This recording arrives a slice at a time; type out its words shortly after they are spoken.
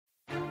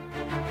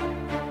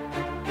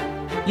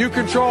You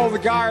control the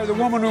guy or the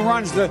woman who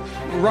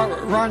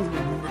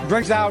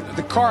brings out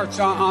the carts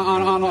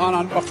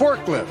on a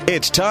forklift.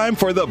 It's time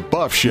for the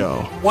Buff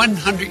Show.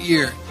 100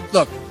 years.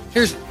 Look,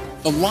 here's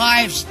the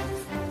lives.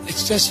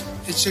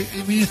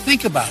 When you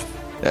think about it.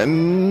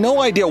 And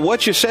no idea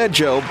what you said,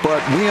 Joe,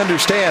 but we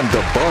understand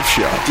the Buff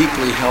Show.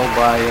 Deeply held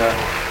by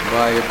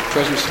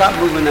President. Stop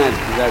moving that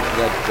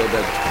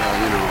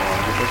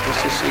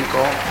what's this thing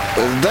called?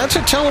 That's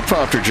a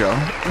teleprompter, Joe.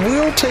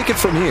 We'll take it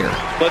from here.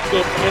 Let's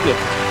go, Brandon.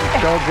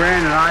 Go,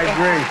 Brandon. I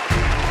agree.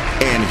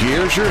 And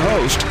here's your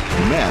host,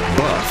 Matt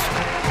Buff.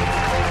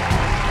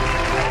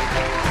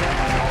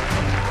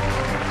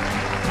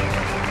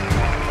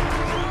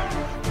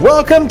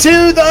 Welcome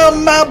to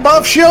the Matt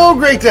Buff Show.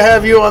 Great to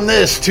have you on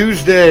this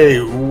Tuesday,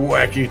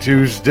 Wacky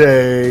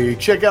Tuesday.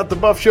 Check out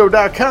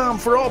thebuffshow.com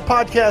for all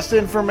podcast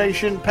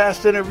information,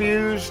 past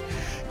interviews.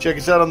 Check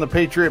us out on the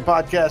Patriot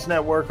Podcast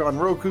Network on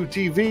Roku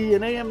TV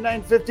and AM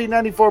 950,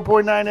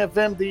 94.9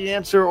 FM, The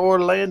Answer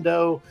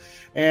Orlando.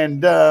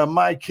 And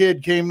my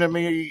kid came to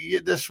me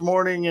this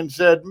morning and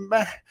said,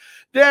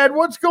 Dad,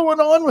 what's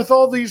going on with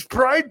all these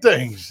pride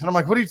things? And I'm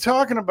like, what are you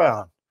talking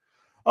about?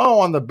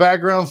 Oh, on the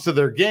backgrounds to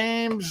their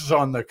games,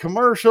 on the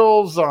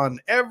commercials, on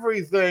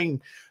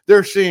everything.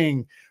 They're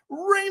seeing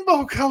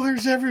rainbow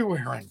colors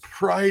everywhere and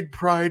pride,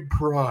 pride,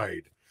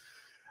 pride.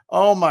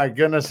 Oh, my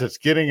goodness, it's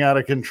getting out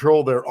of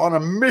control. They're on a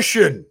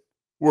mission.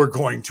 We're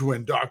going to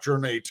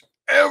indoctrinate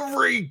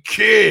every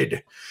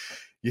kid.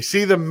 You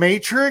see the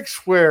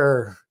Matrix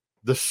where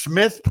the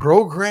Smith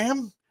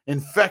program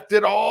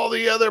infected all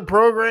the other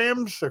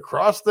programs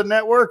across the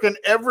network and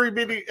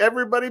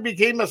everybody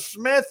became a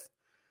Smith?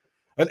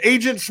 An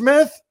Agent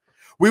Smith?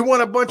 We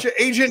want a bunch of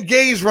Agent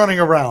Gays running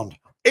around.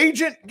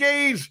 Agent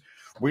Gays.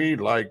 We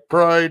like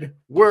pride.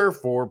 We're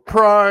for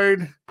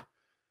pride.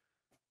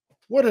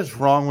 What is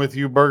wrong with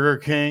you, Burger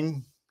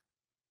King?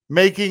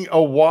 Making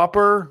a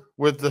Whopper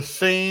with the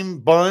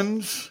same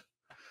buns?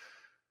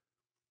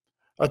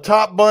 A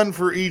top bun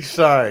for each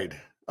side.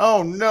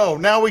 Oh, no.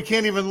 Now we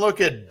can't even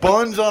look at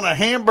buns on a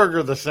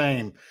hamburger the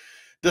same.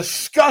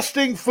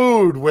 Disgusting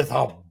food with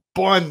a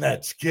bun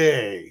that's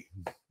gay.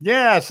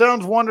 Yeah,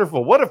 sounds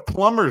wonderful. What if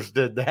plumbers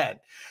did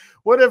that?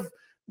 What if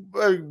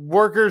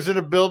workers in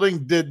a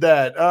building did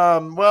that?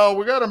 Well,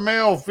 we got a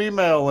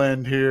male-female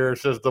end here,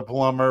 says the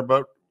plumber.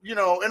 But, in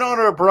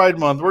honor of Pride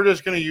Month, we're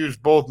just going to use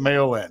both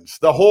male ends.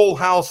 The whole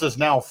house is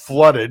now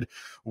flooded.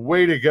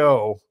 Way to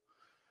go.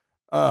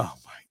 Oh,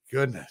 my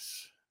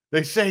goodness.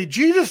 They say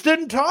Jesus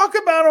didn't talk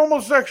about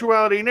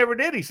homosexuality. He never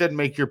did. He said,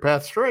 make your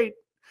path straight.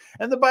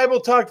 And the Bible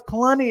talked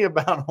plenty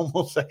about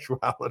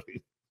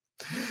homosexuality.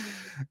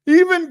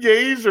 Even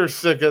gays are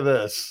sick of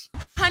this.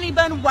 Honey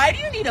bun, why do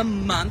you need a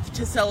month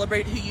to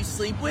celebrate who you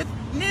sleep with?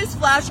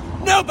 Newsflash,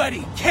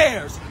 nobody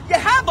cares. You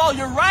have all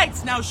your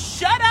rights, now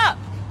shut up.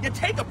 You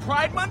take a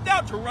Pride Month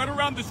out to run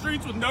around the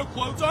streets with no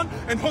clothes on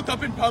and hook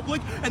up in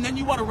public, and then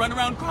you want to run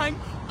around crying,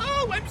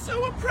 oh, I'm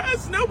so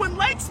oppressed, no one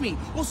likes me.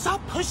 Well,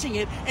 stop pushing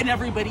it in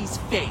everybody's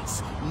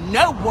face.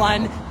 No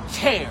one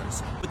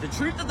cares. But the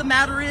truth of the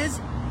matter is,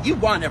 you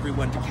want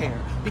everyone to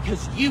care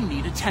because you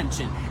need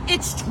attention.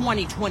 It's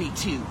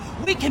 2022.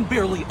 We can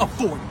barely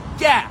afford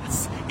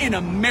gas in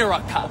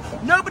America.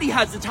 Nobody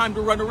has the time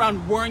to run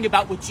around worrying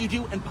about what you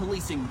do and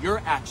policing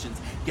your actions.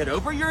 Get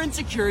over your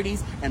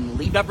insecurities and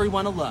leave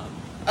everyone alone.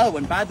 Oh,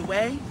 and by the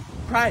way,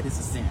 pride is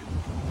a sin.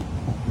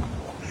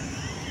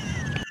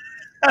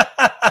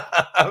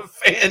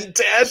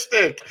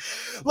 Fantastic.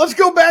 Let's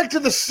go back to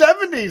the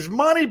 70s.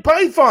 Monty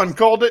Python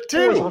called it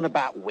too. Always on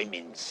about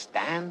women,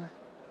 Stan.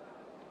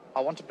 I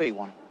want to be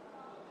one.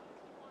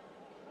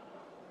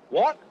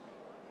 What?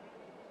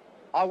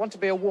 I want to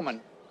be a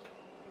woman.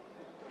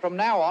 From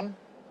now on,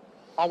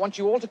 I want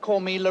you all to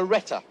call me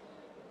Loretta.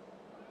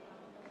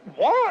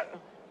 What?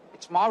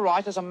 It's my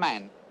right as a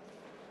man.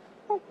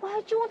 Well,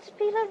 why do you want to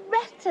be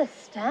Loretta,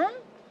 Stan?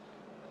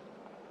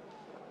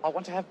 I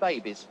want to have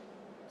babies.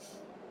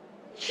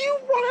 You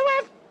want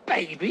to have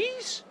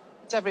babies?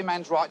 It's every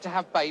man's right to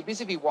have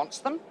babies if he wants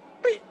them.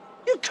 But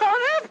you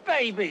can't have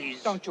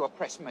babies. Don't you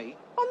oppress me.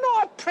 I'm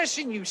not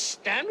oppressing you,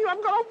 Stan. You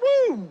haven't got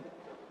a womb.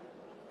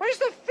 Where's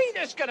the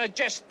fetus going to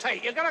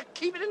gestate? You're going to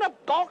keep it in a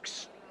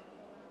box?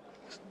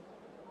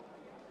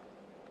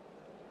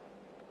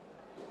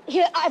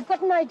 Here, I've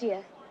got an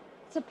idea.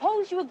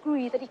 Suppose you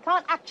agree that he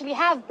can't actually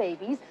have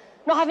babies,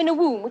 not having a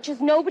womb, which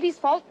is nobody's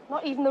fault,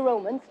 not even the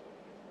Romans,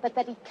 but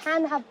that he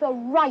can have the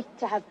right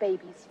to have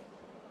babies.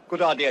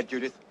 Good idea,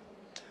 Judith.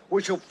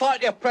 We shall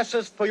fight the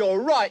oppressors for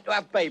your right to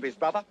have babies,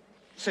 brother.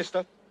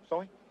 Sister,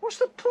 sorry. What's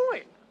the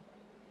point?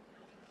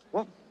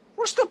 What?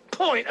 What's the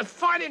point of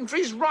fighting for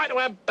his right to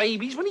have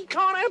babies when he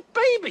can't have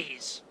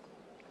babies?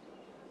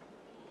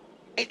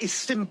 It is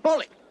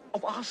symbolic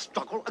of our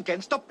struggle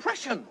against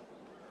oppression.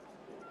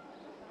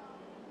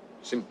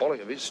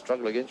 Symbolic of his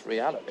struggle against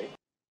reality.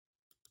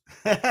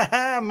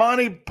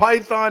 Monty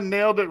Python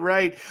nailed it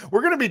right.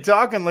 We're going to be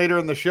talking later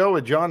in the show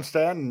with John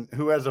Stanton,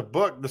 who has a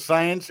book, The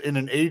Science in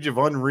an Age of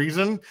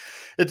Unreason.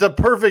 It's a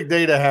perfect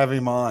day to have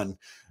him on.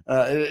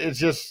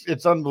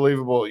 It's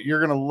unbelievable. You're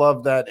going to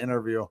love that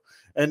interview.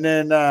 And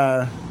then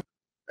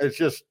it's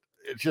just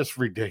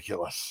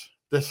ridiculous.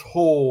 This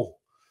whole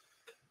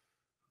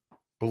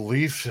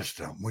belief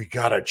system, we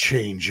got to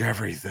change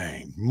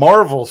everything.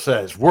 Marvel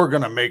says we're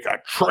going to make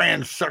a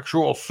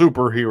transsexual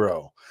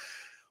superhero.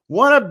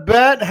 Want to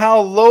bet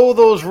how low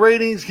those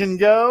ratings can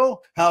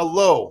go? How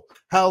low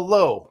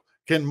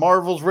can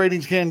Marvel's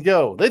ratings can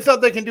go? They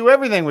thought they can do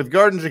everything with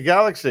Guardians of the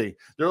Galaxy.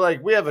 They're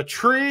like, we have a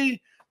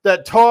tree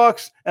that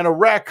talks and a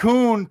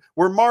raccoon.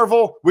 We're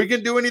Marvel. We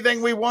can do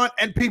anything we want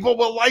and people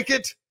will like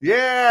it.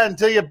 Yeah,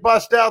 until you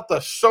bust out the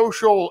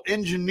social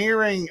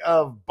engineering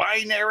of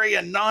binary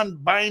and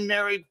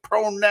non-binary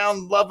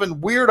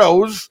pronoun-loving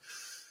weirdos.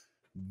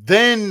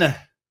 Then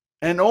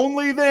and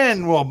only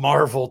then will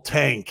Marvel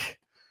tank.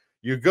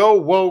 You go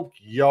woke,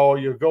 y'all.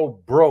 You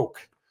go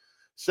broke.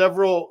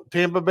 Several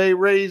Tampa Bay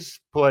Rays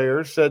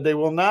players said they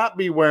will not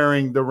be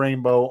wearing the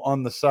rainbow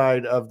on the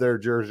side of their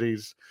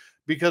jerseys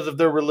because of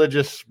their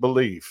religious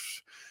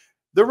beliefs.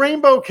 The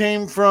rainbow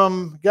came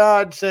from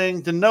God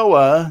saying to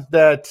Noah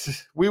that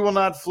we will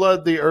not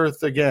flood the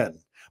earth again.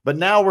 But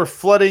now we're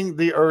flooding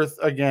the earth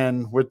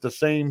again with the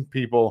same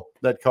people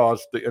that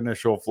caused the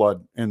initial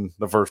flood in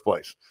the first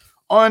place.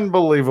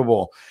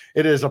 Unbelievable.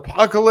 It is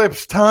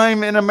apocalypse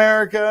time in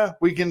America.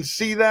 We can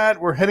see that.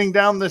 We're heading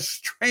down this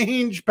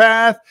strange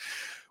path.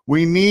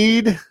 We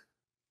may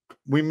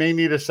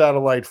need a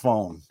satellite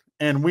phone.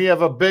 And we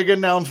have a big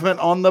announcement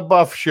on the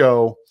Buff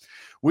Show.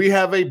 We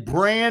have a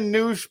brand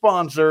new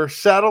sponsor,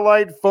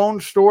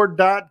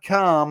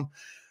 SatellitePhoneStore.com.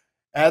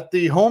 At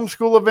the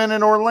homeschool event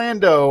in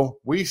Orlando,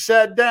 we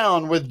sat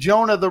down with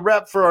Jonah, the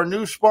rep for our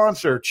new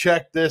sponsor.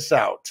 Check this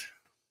out.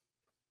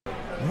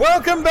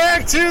 Welcome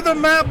back to the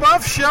Matt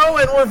Buff Show,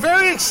 and we're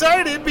very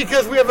excited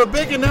because we have a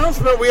big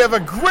announcement. We have a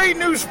great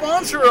new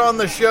sponsor on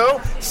the show,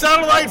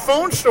 Satellite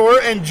Phone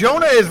Store, and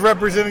Jonah is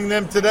representing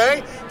them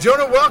today.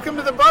 Jonah, welcome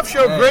to the Buff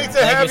Show. Hey, great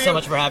to have you. Thank you so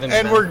much for having me.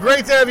 And man. we're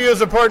great to have you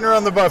as a partner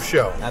on the Buff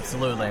Show.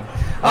 Absolutely.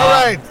 All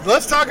right,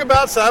 let's talk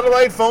about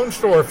Satellite Phone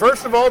Store.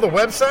 First of all, the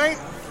website.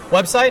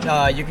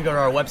 You can go to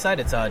our website.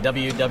 It's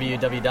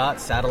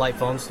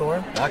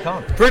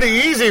www.satellitephoneStore.com. Pretty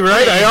easy,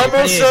 right? I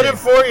almost said it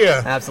for you.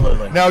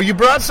 Absolutely. Now, you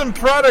brought some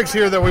products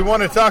here that we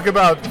want to talk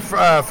about.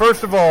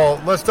 First of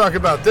all, let's talk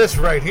about this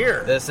right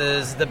here. This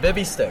is the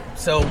Bivy Stick.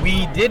 So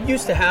we did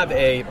used to have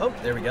a,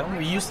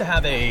 we used to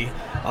have a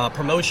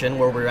promotion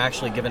where we were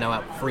actually giving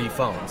out free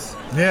phones.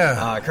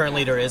 Yeah.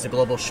 Currently, there is a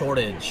global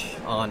shortage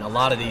on a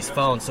lot of these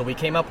phones, so we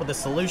came up with a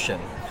solution.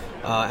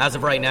 As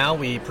of right now,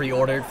 we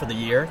pre-ordered for the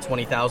year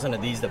 20,000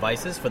 of these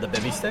devices for the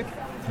Bivy Stick.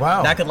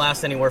 Wow. That could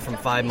last anywhere from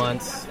 5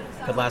 months,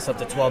 could last up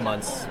to 12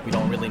 months. We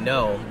don't really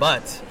know,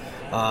 but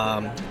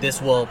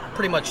this will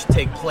pretty much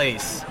take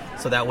place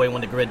so that way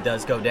when the grid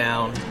does go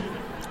down,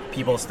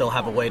 people still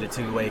have a way to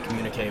two-way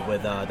communicate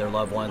with their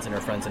loved ones and their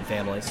friends and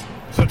families.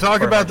 So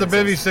talk about the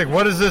Bivy Stick.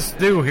 What does this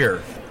do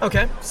here?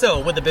 Okay, so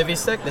with the Bivy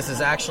Stick, this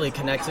is actually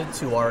connected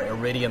to our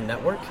Iridium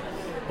network.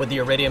 With the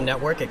Iridium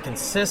network, it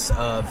consists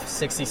of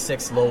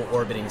 66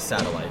 low-orbiting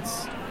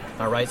satellites.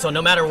 All right, so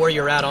no matter where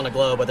you're at on the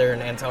globe, whether you're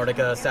in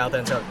Antarctica, South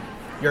Antarctica,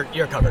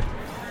 you're covered.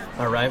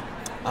 All right.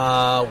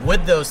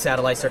 With those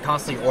satellites, they're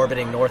constantly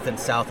orbiting north and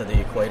south of the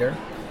equator.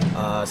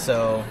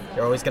 So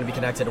you're always going to be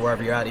connected to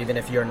wherever you're at, even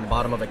if you're in the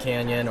bottom of a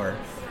canyon or,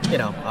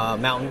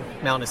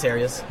 mountainous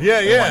areas.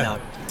 Yeah.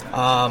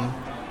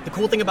 The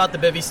cool thing about the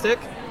Bivy Stick,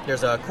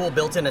 there's a cool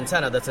built-in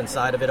antenna that's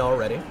inside of it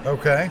already.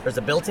 Okay. There's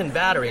a built-in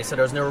battery, so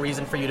there's no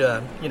reason for you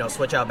to,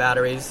 switch out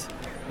batteries.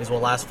 These will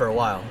last for a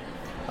while.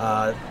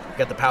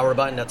 Got the power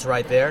button that's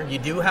right there. You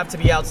do have to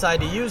be outside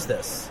to use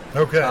this.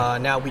 Okay.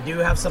 Now, we do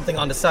have something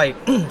on the site.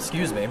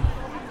 Excuse me.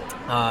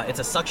 It's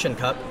a suction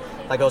cup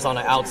that goes on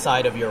the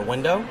outside of your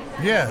window.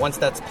 Yeah. Once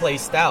that's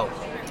placed out,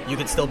 you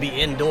can still be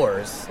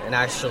indoors and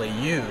actually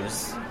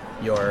use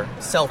your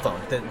cell phone.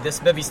 This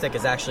Bivy Stick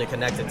is actually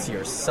connected to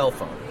your cell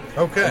phone.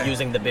 Okay.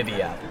 Using the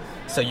Bivy app.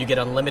 So you get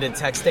unlimited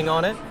texting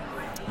on it.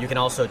 You can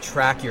also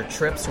track your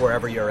trips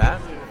wherever you're at.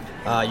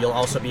 You'll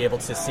also be able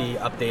to see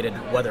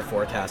updated weather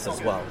forecasts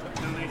as well.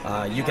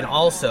 You can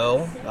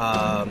also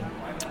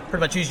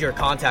pretty much use your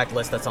contact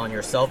list that's on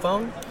your cell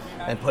phone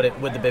and put it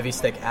with the Bivy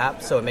Stick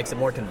app, so it makes it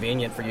more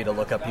convenient for you to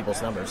look up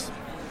people's numbers.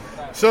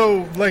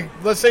 So,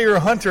 let's say you're a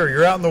hunter,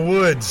 you're out in the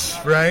woods,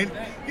 right?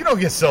 You don't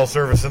get cell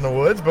service in the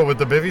woods, but with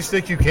the Bivy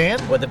Stick you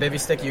can? With the Bivy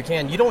Stick you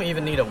can. You don't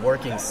even need a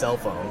working cell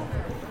phone.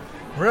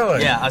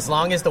 Really? Yeah, as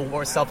long as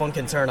the cell phone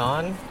can turn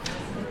on.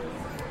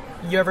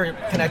 You ever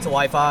connect to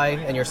Wi-Fi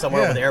and you're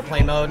somewhere with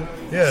airplane mode?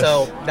 Yes.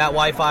 So that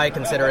Wi-Fi,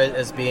 consider it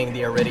as being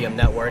the Iridium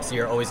network, so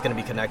you're always going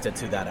to be connected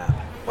to that app.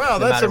 Wow,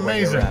 that's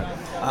amazing.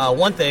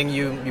 One thing,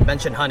 you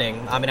mentioned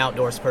hunting. I'm an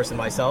outdoors person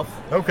myself.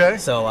 Okay.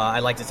 So I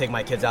like to take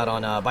my kids out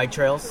on bike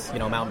trails,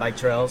 mountain bike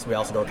trails. We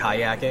also go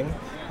kayaking,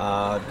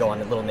 go on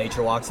little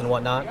nature walks and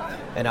whatnot.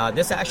 And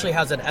this actually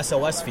has an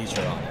SOS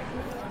feature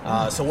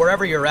on it. So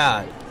wherever you're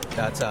at,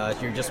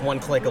 you're just one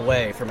click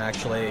away from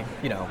actually,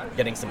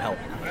 getting some help.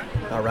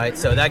 All right,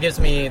 so that gives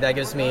me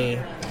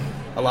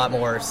a lot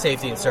more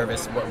safety and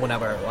service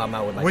whenever I'm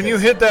out with my kids. When you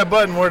hit that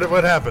button,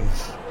 what happens?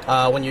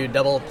 When you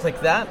double click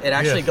that, it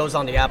actually goes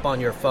on the app on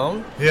your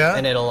phone. Yeah.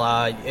 And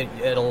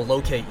it'll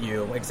locate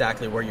you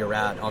exactly where you're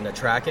at on the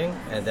tracking,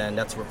 and then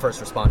that's where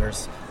first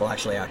responders will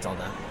actually act on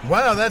that.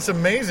 Wow, that's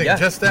amazing. Yeah.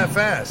 Just that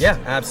fast. Yeah,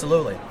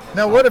 absolutely.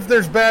 Now, what if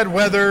there's bad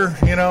weather?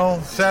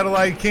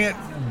 Satellite can't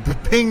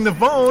ping the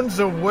phone.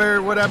 So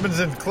what happens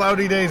in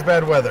cloudy days,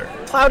 bad weather?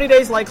 Cloudy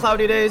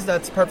days,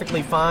 that's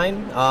perfectly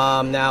fine.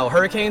 Now,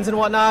 hurricanes and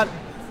whatnot,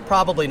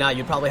 probably not.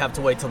 You'd probably have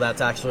to wait till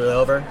that's actually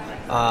over.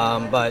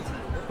 But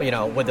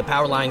with the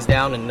power lines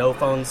down and no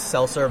phone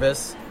cell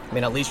service,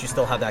 at least you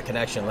still have that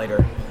connection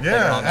later.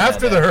 Yeah,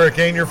 after the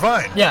hurricane, you're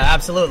fine. Yeah,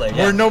 absolutely.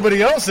 Yeah. Where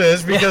nobody else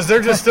is, because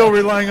they're just still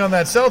relying on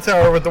that cell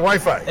tower with the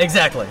Wi-Fi.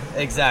 Exactly.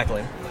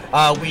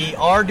 We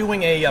are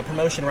doing a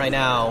promotion right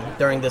now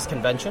during this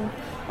convention.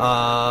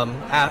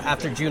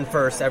 After June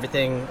 1st,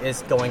 everything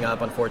is going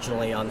up,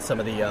 unfortunately, on some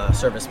of the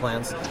service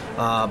plans.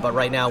 But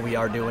right now, we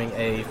are doing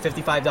a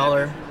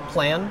 $55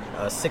 plan,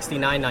 a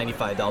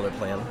 $69.95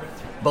 plan.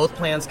 Both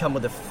plans come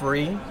with a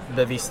free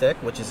Bivy stick,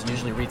 which is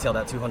usually retailed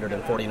at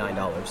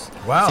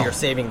 $249. Wow. So you're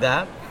saving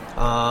that.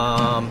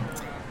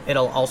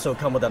 It'll also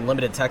come with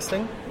unlimited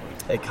texting.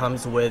 It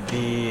comes with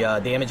the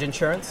damage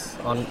insurance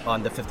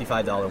on the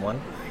 $55 one.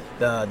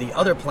 The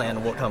other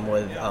plan will come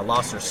with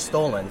lost or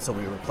stolen, so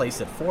we replace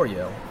it for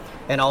you.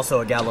 And also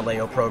a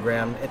Galileo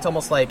program. It's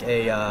almost like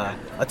a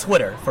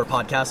Twitter for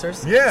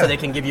podcasters. Yeah. So they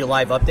can give you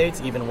live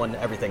updates even when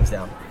everything's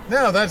down.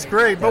 No, that's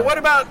great. But what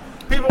about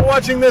people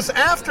watching this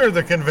after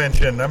the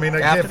convention?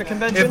 After the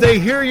convention? If they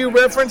hear you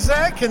reference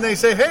that, can they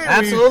say, hey,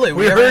 absolutely.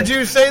 we heard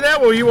you say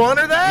that. Will you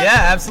honor that?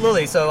 Yeah,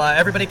 absolutely. So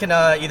everybody can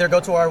either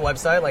go to our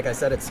website. Like I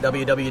said, it's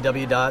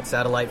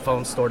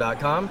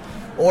www.satellitephoneStore.com.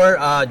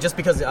 Or just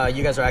because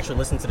you guys are actually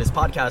listening to this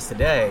podcast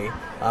today,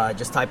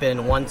 just type in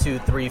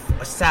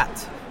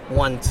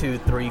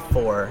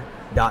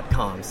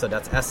SAT1234.com. So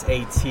that's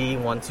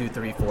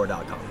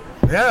SAT1234.com.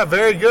 Yeah,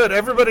 very good.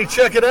 Everybody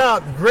check it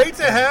out. Great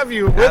to have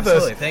you with us.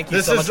 Absolutely. Thank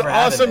you so much for having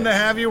me. This is awesome to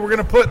have you. We're going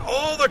to put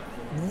all the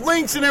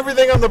links and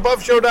everything on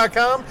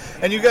thebuffshow.com,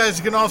 and you guys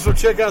can also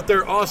check out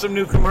their awesome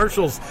new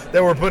commercials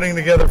that we're putting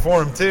together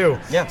for them too.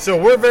 Yeah. So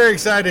we're very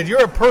excited.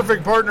 You're a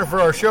perfect partner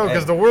for our show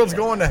because the world's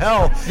going to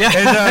hell.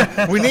 Yeah.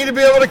 And we need to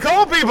be able to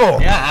call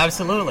people. Yeah,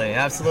 absolutely.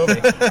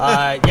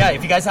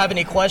 If you guys have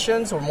any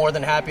questions, we're more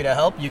than happy to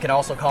help. You can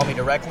also call me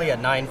directly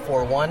at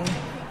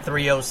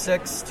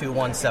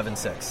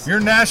 941-306-2176. You're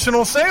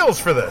national sales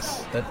for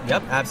this.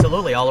 Yep,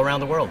 absolutely, all around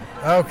the world.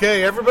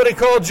 Okay, everybody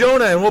call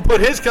Jonah, and we'll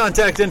put his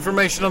contact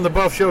information on the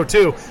Buff Show,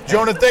 too.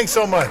 Jonah, thanks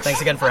so much.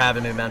 Thanks again for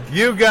having me, man.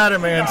 You got it,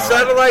 man.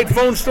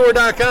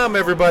 SatellitePhoneStore.com,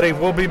 everybody.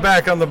 We'll be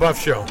back on the Buff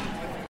Show.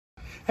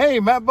 Hey,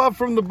 Matt Buff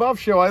from the Buff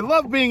Show. I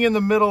love being in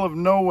the middle of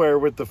nowhere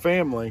with the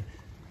family.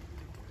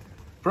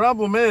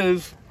 Problem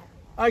is,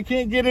 I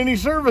can't get any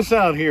service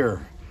out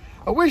here.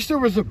 I wish there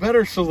was a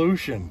better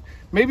solution.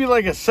 Maybe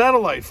like a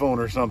satellite phone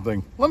or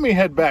something. Let me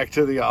head back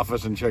to the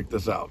office and check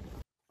this out.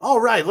 All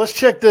right, let's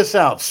check this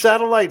out.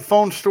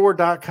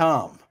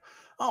 SatellitePhoneStore.com.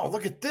 Oh,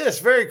 look at this.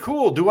 Very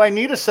cool. Do I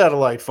need a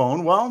satellite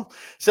phone? Well,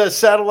 it says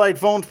satellite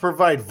phones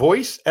provide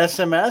voice,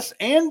 SMS,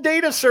 and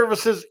data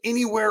services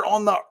anywhere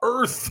on the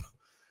earth.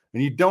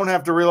 And you don't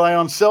have to rely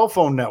on cell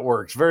phone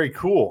networks. Very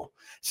cool.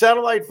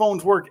 Satellite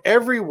phones work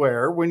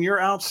everywhere when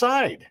you're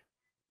outside.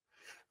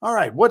 All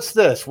right, what's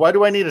this? Why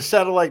do I need a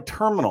satellite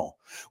terminal?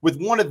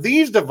 With one of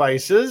these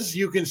devices,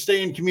 you can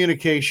stay in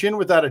communication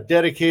without a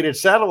dedicated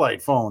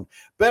satellite phone.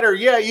 Better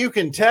yet, you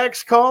can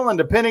text, call, and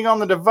depending on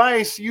the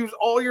device, use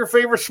all your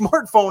favorite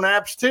smartphone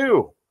apps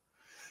too.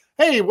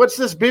 Hey, what's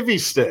this Bivy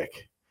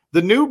stick?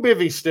 The new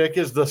Bivy stick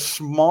is the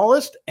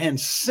smallest and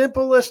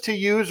simplest to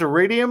use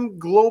Iridium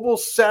global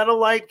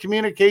satellite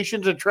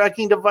communications and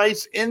tracking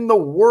device in the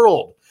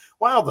world.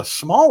 Wow, the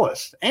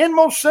smallest and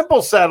most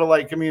simple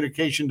satellite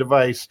communication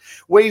device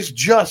weighs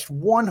just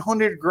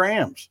 100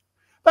 grams.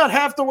 About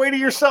half the weight of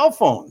your cell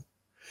phone.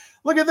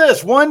 Look at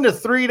this, 1 to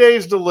 3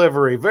 days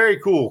delivery. Very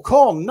cool.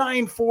 Call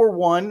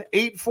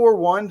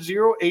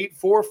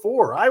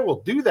 941-841-0844. I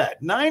will do that.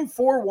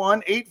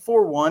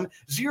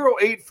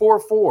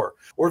 941-841-0844.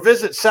 Or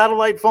visit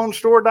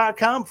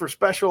SatellitePhoneStore.com for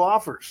special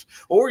offers.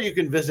 Or you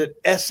can visit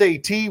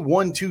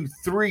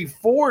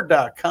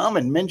SAT1234.com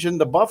and mention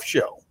the Buff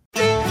Show.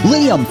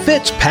 Liam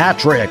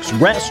Fitzpatrick's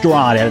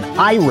Restaurant and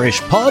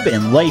Irish Pub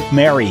in Lake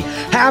Mary.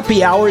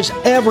 Happy hours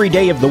every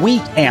day of the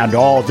week and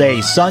all day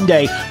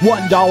Sunday.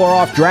 $1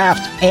 off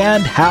draft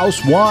and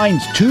house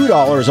wines.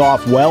 $2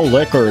 off well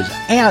liquors.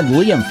 And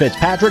Liam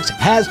Fitzpatrick's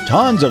has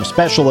tons of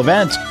special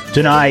events.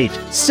 Tonight,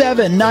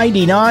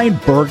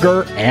 $7.99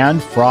 burger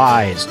and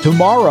fries.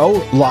 Tomorrow,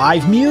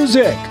 live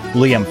music.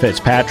 Liam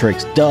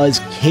Fitzpatrick's does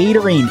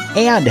catering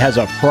and has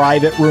a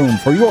private room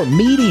for your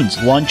meetings,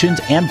 luncheons,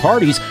 and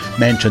parties.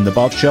 Mention the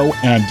Buff Show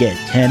and get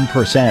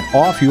 10%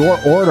 off your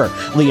order.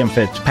 Liam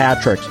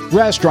Fitzpatrick's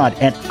Restaurant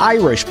and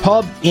Irish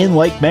Pub in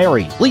Lake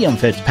Mary.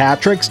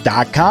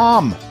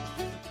 LiamFitzpatricks.com.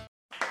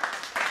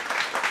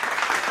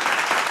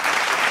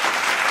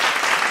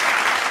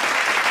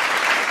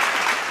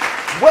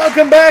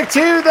 Welcome back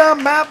to the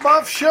Matt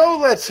Buff Show.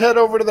 Let's head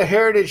over to the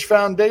Heritage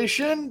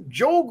Foundation.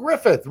 Joel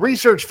Griffith,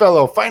 Research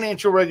Fellow,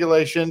 Financial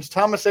Regulations,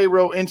 Thomas A.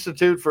 Rowe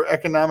Institute for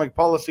Economic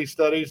Policy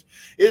Studies,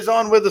 is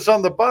on with us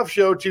on the Buff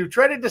Show to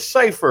try to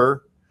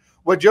decipher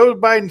what Joe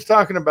Biden's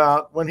talking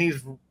about when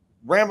he's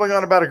rambling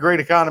on about a great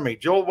economy.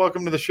 Joel,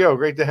 welcome to the show.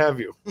 Great to have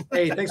you.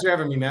 Hey, thanks for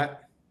having me,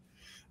 Matt.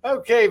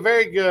 Okay,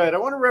 very good. I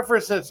want to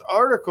reference this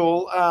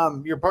article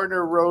your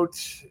partner wrote,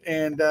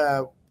 and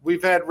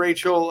we've had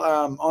Rachel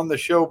on the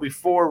show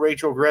before.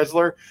 Rachel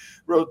Gressler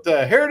wrote,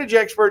 the Heritage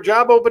expert,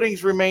 job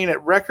openings remain at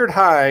record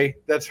high.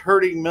 That's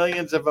hurting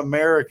millions of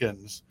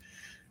Americans.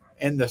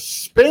 And the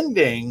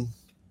spending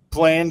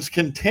plans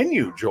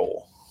continue,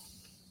 Joel.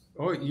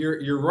 Oh,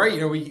 you're right. You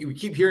know, we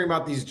keep hearing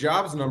about these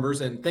jobs numbers,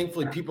 and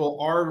thankfully people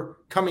are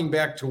coming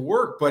back to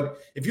work. But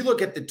if you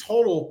look at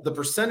the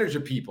percentage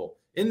of people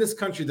in this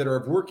country that are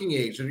of working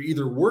age, that are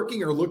either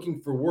working or looking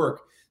for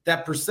work,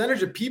 that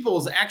percentage of people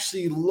is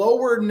actually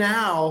lower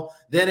now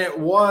than it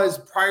was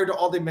prior to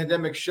all the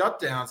pandemic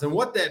shutdowns. And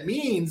what that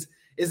means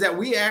is that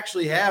we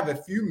actually have a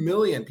few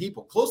million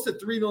people, close to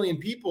 3 million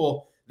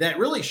people that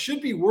really should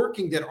be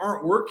working that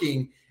aren't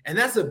working. And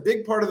that's a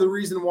big part of the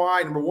reason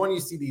why, number one, you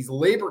see these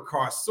labor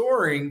costs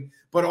soaring,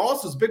 but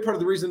also it's a big part of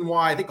the reason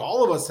why I think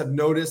all of us have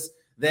noticed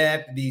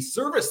that the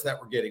service that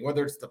we're getting,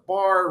 whether it's the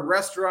bar,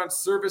 restaurants,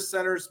 service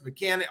centers,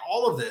 mechanic,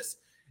 all of this,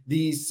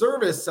 the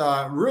service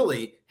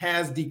really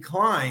has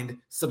declined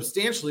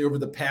substantially over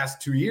the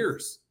past 2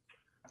 years.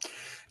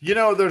 You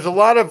know, there's a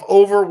lot of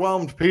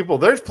overwhelmed people.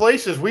 There's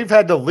places we've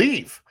had to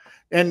leave.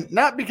 And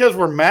not because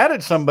we're mad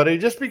at somebody,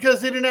 just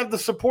because they didn't have the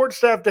support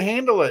staff to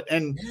handle it.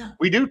 And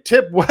we do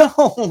tip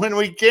well when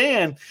we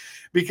can,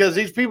 because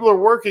these people are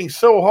working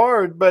so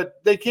hard,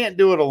 but they can't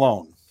do it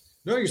alone.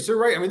 No, you're so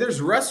right. I mean,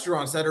 there's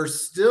restaurants that are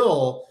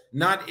still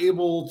not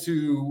able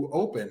to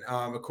open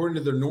according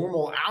to their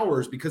normal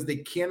hours because they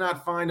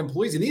cannot find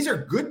employees. And these are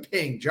good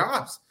paying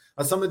jobs.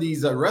 Some of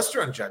these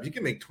restaurant jobs, you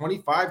can make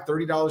 $25,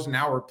 $30 an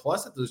hour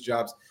plus at those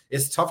jobs.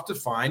 It's tough to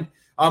find.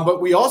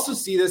 But we also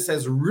see this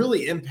as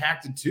really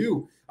impacted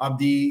too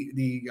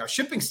the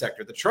shipping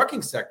sector, the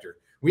trucking sector.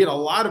 We had a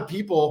lot of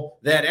people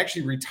that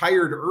actually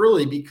retired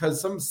early because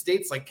some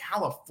states like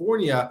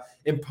California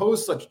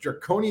imposed such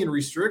draconian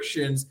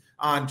restrictions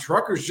on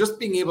truckers just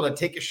being able to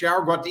take a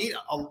shower, go out to eat.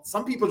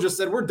 Some people just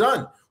said, we're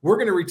done. We're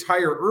going to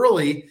retire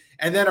early.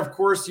 And then, of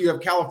course, you have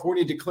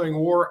California declaring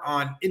war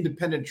on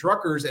independent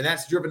truckers, and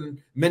that's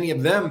driven many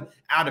of them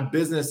out of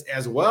business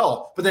as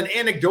well. But then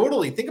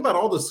anecdotally, think about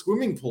all the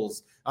swimming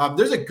pools.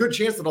 There's a good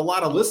chance that a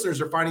lot of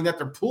listeners are finding that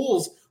their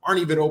pools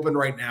aren't even open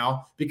right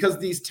now because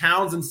these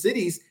towns and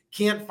cities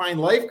can't find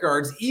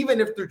lifeguards,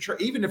 even if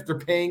they're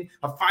paying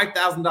a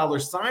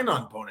 $5,000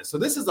 sign-on bonus. So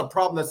this is a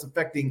problem that's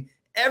affecting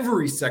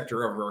every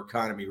sector of our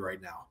economy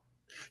right now.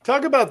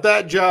 Talk about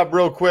that job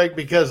real quick,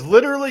 because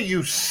literally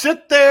you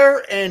sit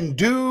there and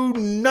do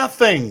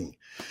nothing,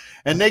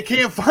 and they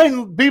can't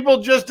find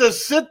people just to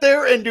sit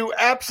there and do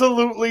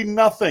absolutely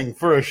nothing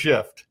for a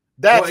shift.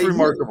 That's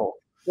remarkable.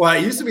 Well,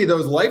 it used to be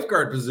those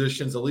lifeguard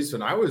positions, at least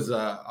when I was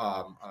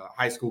a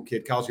high school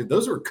kid, college kid,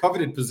 those were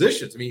coveted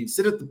positions. I mean, you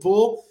sit at the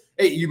pool.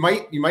 Hey, you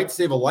might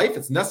save a life.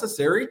 It's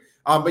necessary.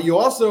 But you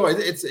also,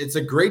 it's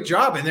a great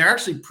job, and they're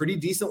actually pretty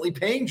decently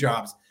paying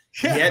jobs.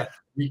 Yeah. Yet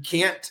we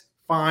can't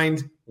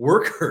find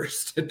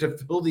workers to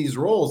fill these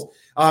roles.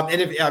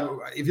 And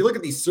if you look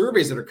at these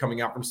surveys that are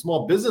coming out from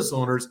small business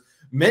owners,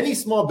 many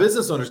small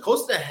business owners,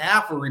 close to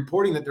half, are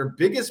reporting that their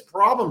biggest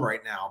problem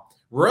right now,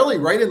 really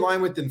right in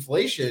line with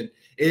inflation,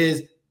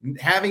 is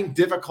having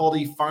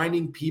difficulty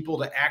finding people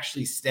to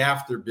actually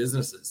staff their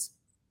businesses.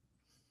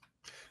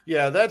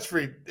 Yeah,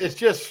 it's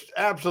just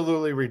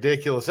absolutely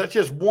ridiculous. That's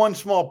just one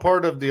small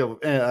part of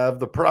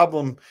the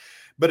problem,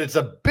 but it's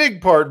a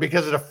big part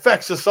because it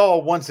affects us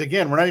all. Once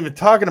again, we're not even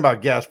talking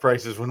about gas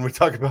prices when we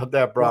talk about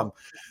that problem.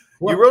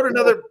 You wrote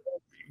another.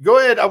 Go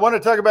ahead. I want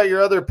to talk about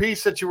your other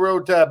piece that you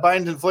wrote.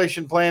 Biden's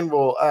inflation plan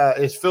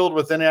is filled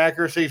with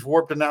inaccuracies,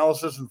 warped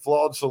analysis, and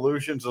flawed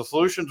solutions. The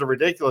solutions are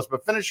ridiculous,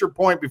 but finish your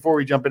point before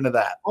we jump into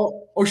that.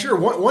 Oh, sure.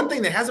 One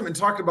thing that hasn't been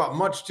talked about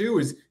much too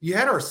is you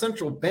had our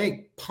central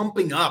bank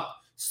pumping up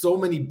so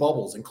many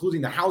bubbles,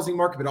 including the housing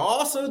market, but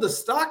also the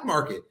stock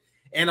market.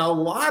 And a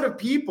lot of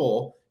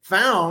people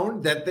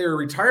found that their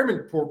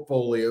retirement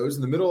portfolios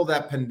in the middle of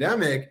that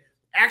pandemic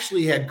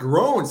actually had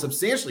grown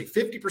substantially,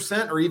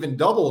 50% or even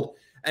doubled.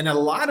 And a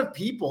lot of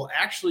people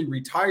actually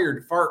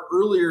retired far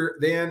earlier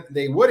than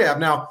they would have.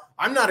 Now,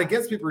 I'm not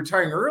against people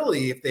retiring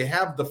early if they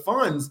have the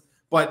funds,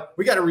 but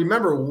we got to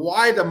remember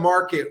why the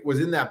market was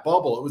in that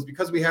bubble. It was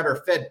because we had our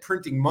Fed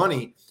printing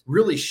money,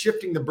 really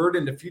shifting the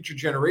burden to future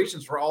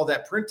generations for all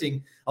that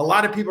printing. A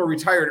lot of people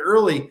retired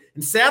early.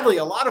 And sadly,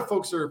 a lot of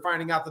folks are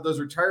finding out that those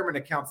retirement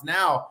accounts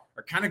now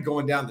are kind of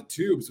going down the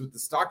tubes with the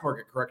stock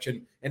market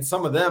correction. And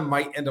some of them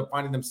might end up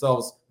finding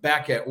themselves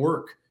back at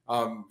work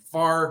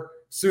far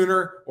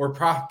sooner, or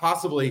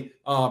possibly,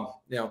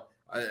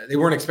 they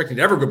weren't expecting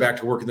to ever go back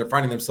to work, and they're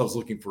finding themselves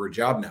looking for a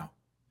job now.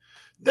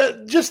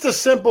 Just the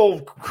simple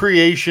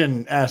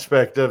creation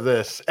aspect of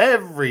this.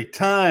 Every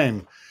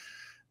time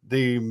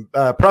the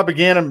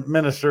propaganda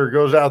minister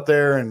goes out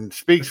there and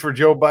speaks for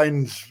Joe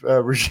Biden's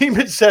regime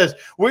and says,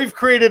 we've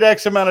created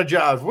X amount of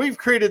jobs. We've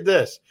created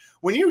this.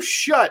 When you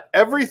shut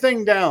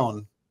everything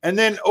down and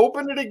then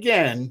open it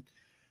again,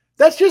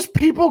 that's just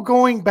people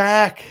going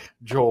back,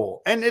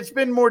 Joel. And it's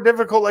been more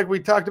difficult, like we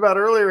talked about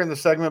earlier in the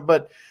segment,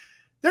 but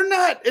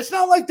it's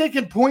not like they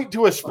can point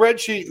to a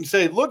spreadsheet and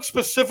say, look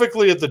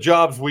specifically at the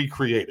jobs we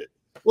created.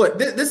 Look,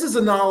 this is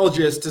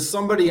analogous to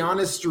somebody on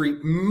a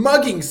street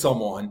mugging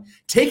someone,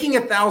 taking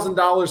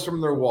 $1,000 from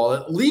their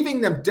wallet,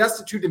 leaving them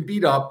destitute and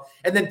beat up,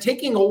 and then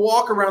taking a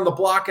walk around the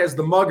block as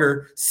the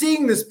mugger,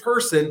 seeing this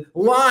person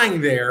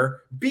lying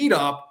there, beat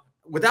up,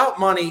 without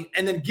money,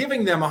 and then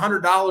giving them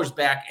 $100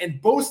 back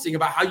and boasting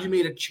about how you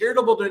made a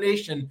charitable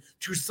donation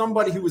to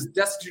somebody who was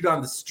destitute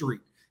on the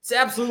street. It's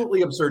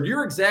absolutely absurd.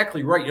 You're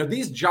exactly right. You know,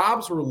 these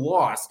jobs were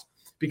lost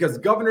because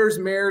governors,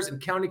 mayors,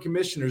 and county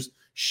commissioners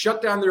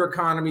shut down their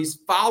economies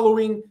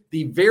following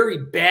the very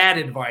bad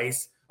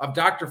advice of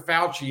Dr.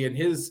 Fauci and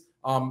his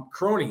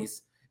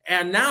cronies.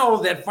 And now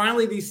that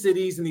finally these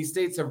cities and these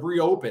states have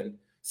reopened,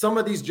 some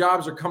of these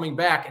jobs are coming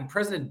back, and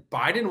President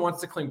Biden wants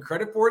to claim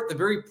credit for it. The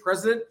very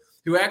president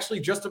who actually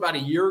just about a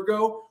year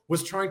ago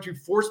was trying to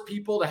force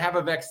people to have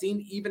a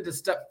vaccine, even to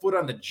step foot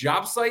on the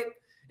job site.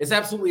 It's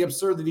absolutely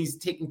absurd that he's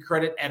taking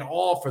credit at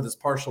all for this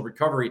partial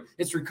recovery.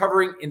 It's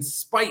recovering in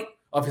spite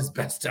of his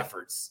best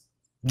efforts.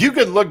 You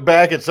could look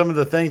back at some of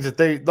the things that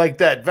they, like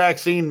that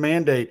vaccine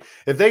mandate.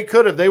 If they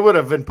could have, they would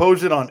have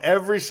imposed it on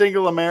every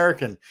single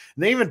American. And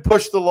they even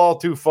pushed the law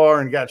too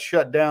far and got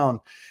shut down.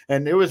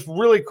 And it was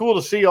really cool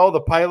to see all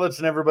the pilots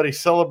and everybody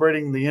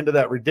celebrating the end of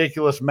that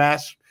ridiculous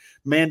mask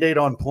mandate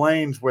on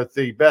planes with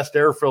the best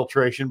air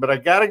filtration. But I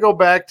got to go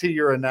back to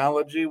your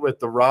analogy with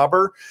the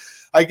robber.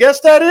 I guess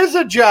that is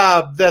a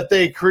job that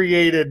they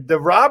created. The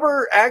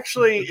robber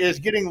actually is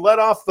getting let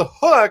off the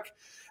hook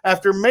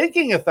after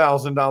making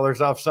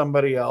 $1,000 off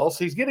somebody else.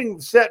 He's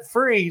getting set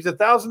free. He's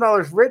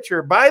 $1,000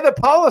 richer by the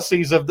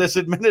policies of this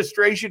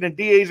administration and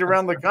DAs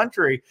around the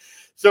country.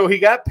 So he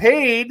got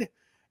paid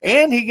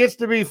and he gets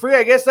to be free.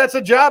 I guess that's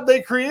a job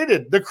they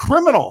created. The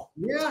criminal.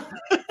 Yeah.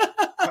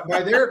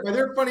 By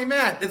their funny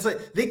math, it's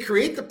like they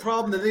create the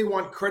problem and they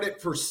want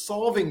credit for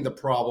solving the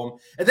problem.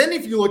 And then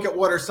if you look at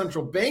what our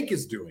central bank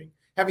is doing,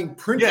 having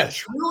printed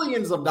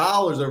trillions of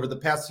dollars over the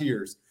past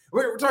years,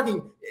 we're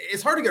talking,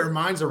 it's hard to get our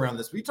minds around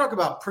this. We talk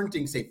about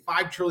printing, say,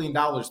 $5 trillion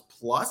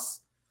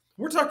plus.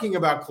 We're talking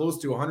about close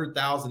to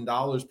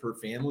 $100,000 per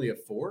family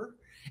of four.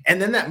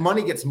 And then that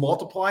money gets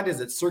multiplied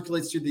as it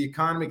circulates through the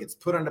economy, gets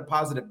put on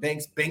deposit at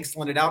banks, banks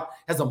lend it out,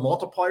 has a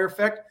multiplier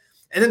effect.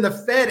 And then the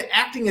Fed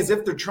acting as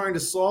if they're trying to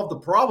solve the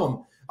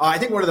problem. I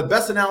think one of the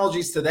best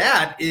analogies to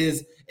that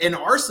is an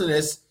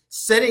arsonist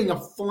setting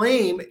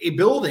aflame a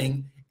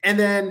building and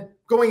then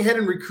going ahead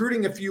and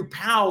recruiting a few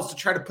pals to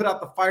try to put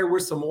out the fire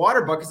with some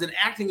water buckets and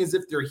acting as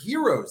if they're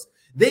heroes.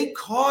 They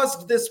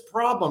caused this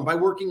problem by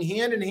working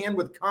hand in hand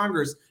with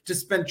Congress to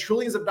spend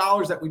trillions of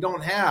dollars that we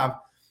don't have.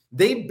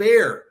 They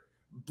bear,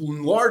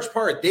 in large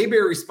part, they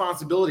bear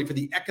responsibility for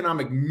the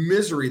economic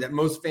misery that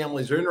most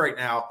families are in right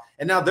now.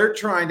 And now they're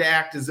trying to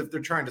act as if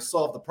they're trying to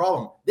solve the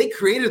problem. They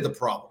created the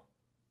problem.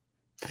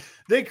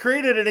 They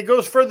created it. It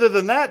goes further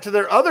than that to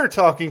their other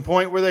talking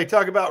point where they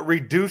talk about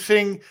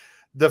reducing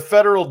the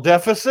federal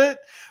deficit,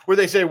 where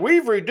they say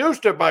we've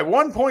reduced it by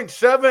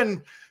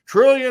 1.7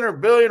 trillion or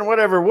billion,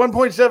 whatever,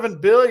 1.7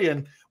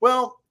 billion.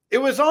 Well, it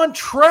was on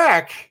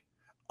track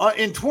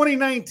in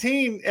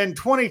 2019 and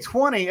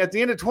 2020, at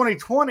the end of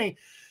 2020,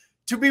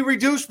 to be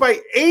reduced by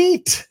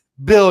 8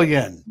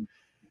 billion.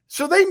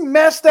 So they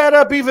messed that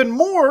up even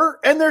more,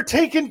 and they're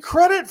taking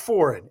credit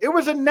for it. It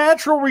was a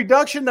natural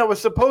reduction that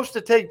was supposed to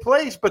take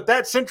place, but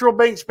that central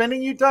bank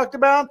spending you talked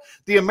about,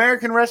 the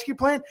American Rescue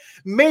Plan,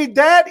 made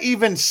that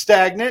even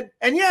stagnant.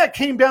 And yeah, it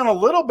came down a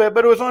little bit,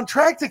 but it was on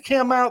track to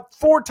come out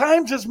 4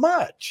 times as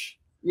much.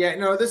 Yeah,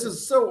 no, this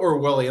is so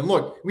Orwellian.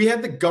 Look, we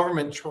had the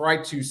government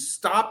try to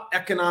stop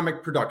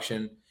economic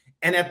production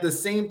and at the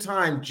same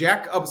time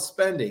jack up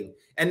spending.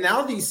 And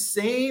now these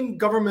same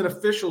government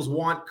officials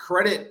want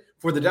credit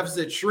for the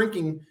deficit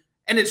shrinking,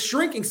 and it's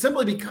shrinking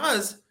simply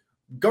because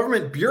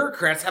government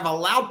bureaucrats have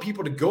allowed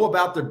people to go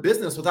about their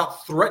business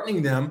without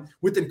threatening them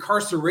with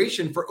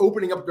incarceration for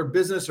opening up their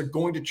business or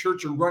going to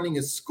church or running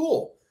a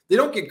school. They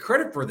don't get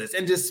credit for this.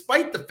 And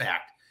despite the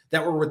fact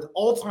that we're with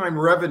all-time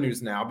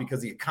revenues now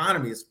because the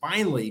economy is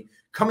finally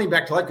coming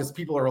back to life because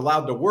people are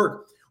allowed to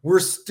work, we're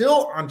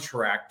still on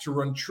track to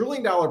run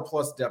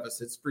trillion-dollar-plus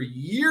deficits for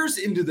years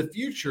into the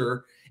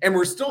future, and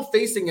we're still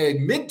facing a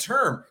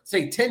midterm,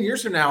 say 10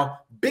 years from now,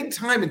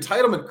 big-time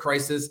entitlement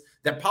crisis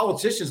that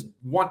politicians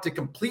want to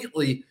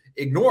completely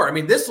ignore. I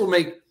mean, this will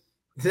make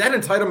that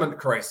entitlement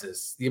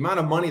crisis, the amount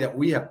of money that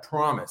we have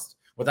promised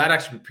without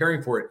actually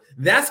preparing for it,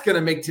 that's going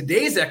to make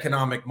today's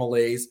economic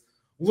malaise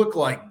look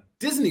like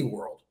Disney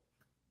World.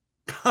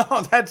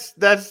 Oh,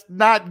 that's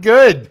not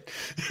good.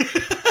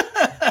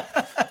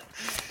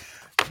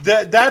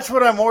 That's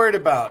what I'm worried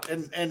about,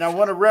 and I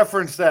want to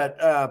reference that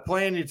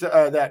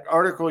that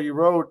article you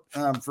wrote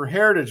for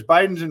Heritage.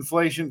 Biden's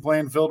inflation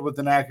plan filled with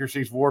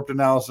inaccuracies, warped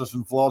analysis,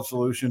 and flawed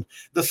solution.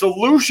 The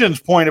solutions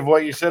point of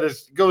what you said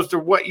goes to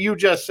what you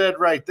just said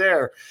right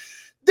there.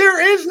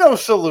 There is no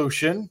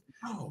solution.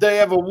 They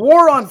have a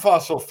war on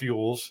fossil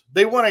fuels.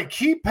 They want to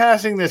keep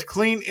passing this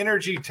clean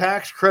energy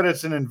tax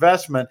credits and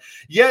investment,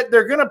 yet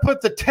they're going to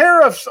put the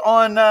tariffs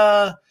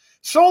on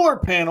solar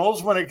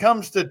panels when it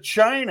comes to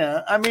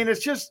China. I mean,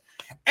 it's just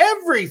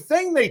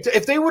everything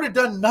if they would have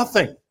done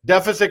nothing,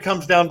 deficit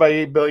comes down by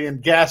 $8 billion,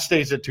 gas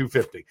stays at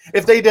 $2.50.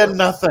 If they did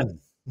nothing.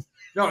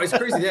 No, it's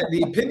crazy.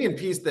 The opinion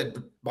piece that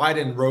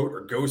Biden wrote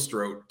or Ghost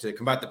wrote to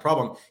combat the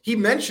problem, he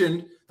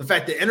mentioned the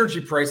fact that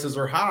energy prices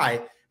are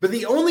high, but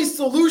the only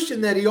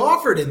solution that he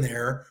offered in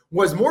there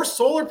was more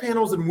solar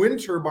panels and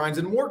wind turbines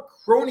and more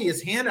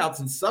cronyist handouts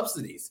and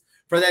subsidies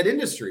for that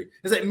industry.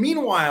 Is that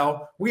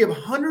meanwhile, we have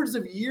hundreds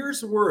of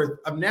years worth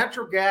of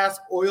natural gas,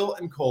 oil,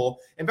 and coal.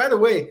 And by the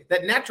way,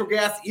 that natural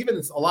gas,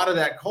 even a lot of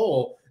that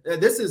coal,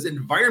 this is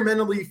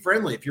environmentally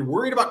friendly. If you're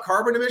worried about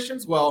carbon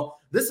emissions, well,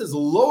 this is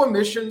low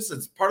emissions.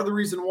 It's part of the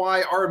reason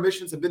why our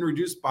emissions have been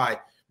reduced by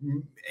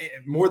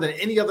more than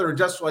any other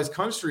industrialized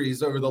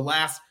countries over the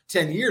last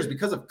 10 years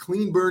because of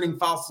clean burning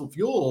fossil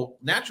fuel,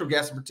 natural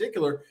gas in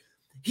particular.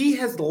 He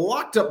has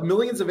locked up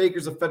millions of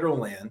acres of federal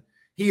land.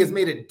 He has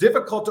made it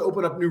difficult to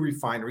open up new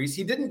refineries.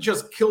 He didn't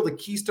just kill the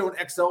Keystone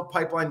XL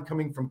pipeline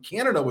coming from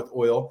Canada with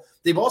oil.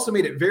 They've also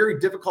made it very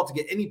difficult to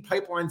get any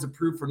pipelines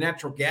approved for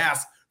natural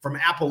gas from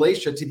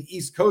Appalachia to the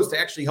East Coast to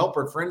actually help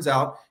our friends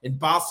out in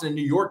Boston and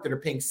New York that are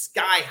paying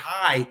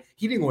sky-high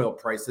heating oil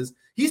prices.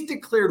 He's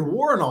declared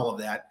war on all of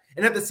that.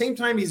 And at the same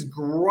time, he's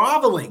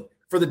groveling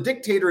for the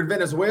dictator in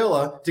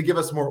Venezuela to give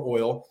us more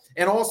oil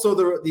and also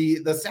the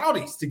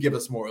Saudis to give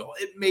us more oil.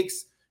 It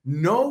makes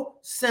no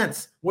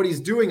sense what he's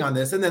doing on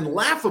this. And then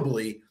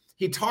laughably,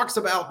 he talks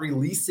about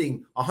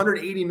releasing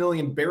 180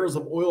 million barrels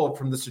of oil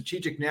from the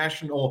Strategic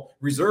National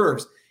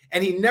Reserves.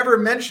 And he never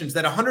mentions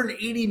that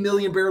 180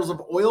 million barrels of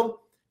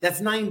oil,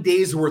 that's 9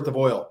 days worth of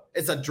oil.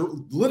 It's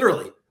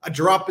literally a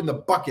drop in the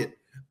bucket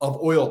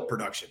of oil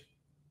production.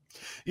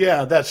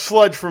 Yeah, that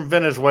sludge from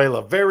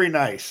Venezuela. Very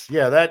nice.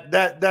 Yeah,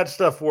 that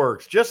stuff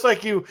works. Just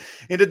like you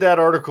ended that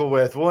article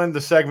with, we'll end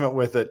the segment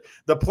with it.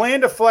 The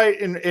plan to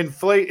fight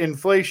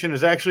inflation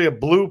is actually a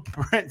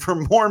blueprint for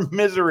more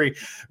misery.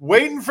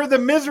 Waiting for the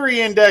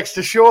misery index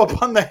to show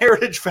up on the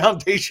Heritage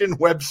Foundation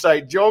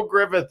website. Joel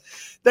Griffith,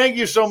 thank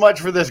you so much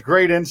for this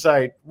great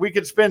insight. We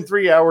could spend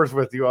 3 hours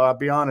with you, I'll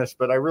be honest,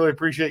 but I really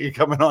appreciate you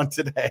coming on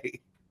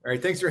today. All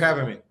right, thanks for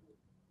having me.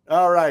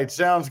 All right,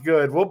 sounds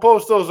good. We'll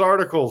post those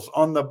articles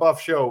on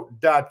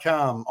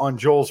thebuffshow.com on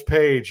Joel's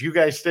page. You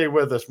guys stay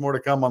with us. More to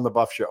come on The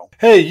Buff Show.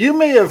 Hey, you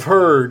may have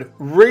heard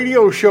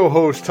radio show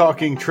hosts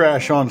talking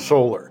trash on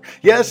solar.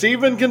 Yes,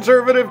 even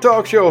conservative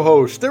talk show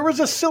hosts. There was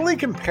a silly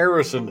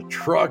comparison to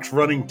trucks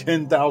running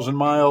 10,000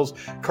 miles,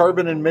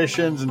 carbon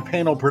emissions, and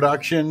panel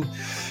production.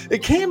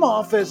 It came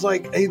off as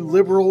like a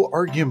liberal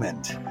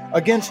argument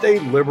against a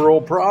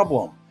liberal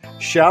problem.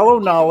 Shallow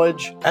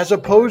knowledge as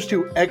opposed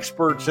to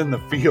experts in the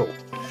field.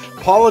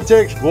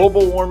 Politics,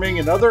 global warming,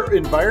 and other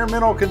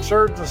environmental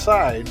concerns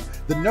aside,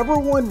 the number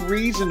one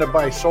reason to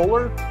buy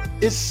solar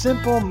is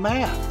simple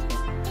math.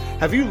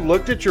 Have you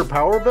looked at your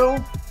power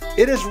bill?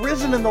 It has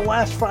risen in the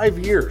last 5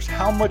 years.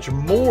 How much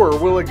more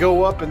will it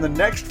go up in the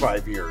next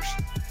 5 years?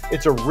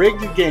 It's a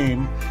rigged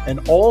game,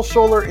 and All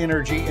Solar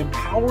Energy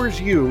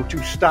empowers you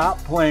to stop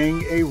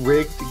playing a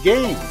rigged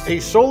game. A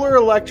solar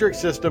electric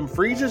system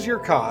freezes your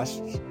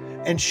costs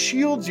and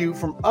shields you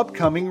from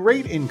upcoming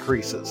rate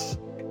increases.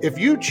 If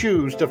you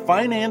choose to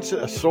finance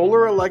a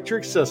solar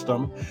electric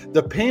system,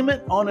 the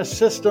payment on a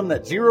system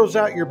that zeroes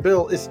out your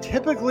bill is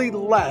typically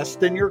less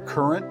than your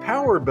current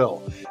power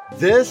bill.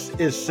 This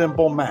is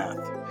simple math.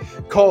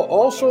 Call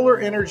All Solar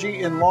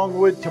Energy in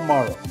Longwood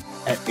tomorrow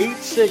at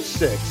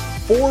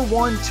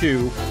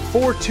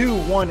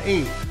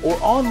 866-412-4218 or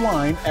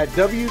online at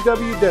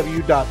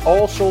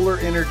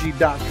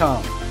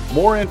www.allsolarenergy.com.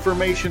 More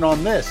information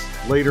on this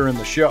later in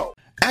the show.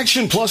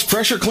 Action Plus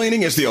Pressure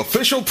Cleaning is the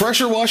official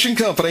pressure washing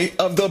company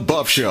of The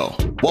Buff Show.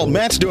 While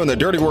Matt's doing the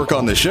dirty work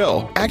on the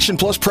show, Action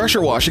Plus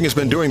Pressure Washing has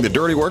been doing the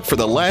dirty work for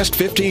the last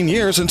 15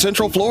 years in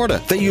Central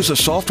Florida. They use a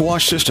soft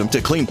wash system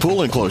to clean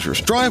pool enclosures,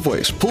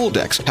 driveways, pool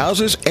decks,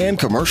 houses, and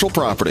commercial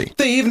property.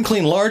 They even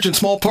clean large and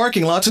small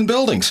parking lots and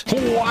buildings.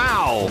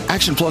 Wow!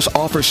 Action Plus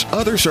offers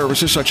other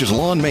services such as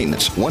lawn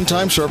maintenance,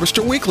 one-time service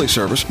to weekly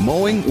service,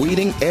 mowing,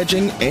 weeding,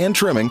 edging, and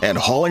trimming, and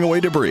hauling away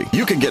debris.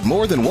 You can get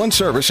more than one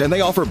service, and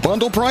they offer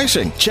bundle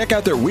pricing. Check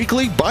out their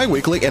weekly,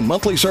 bi-weekly, and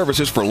monthly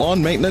services for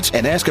lawn maintenance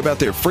and ask about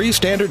their free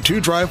standard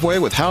 2-driveway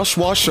with house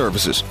wash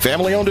services.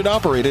 Family owned and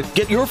operated.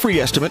 Get your free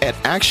estimate at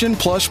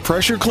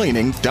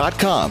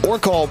actionpluspressurecleaning.com or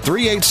call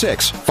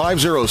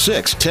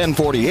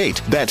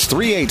 386-506-1048. That's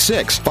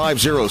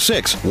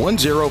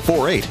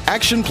 386-506-1048.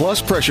 Action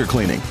Plus Pressure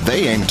Cleaning.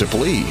 They aim to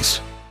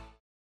please.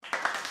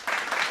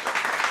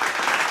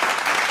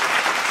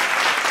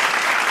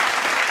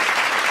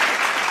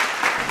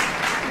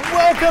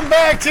 Welcome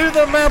back to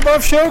the Matt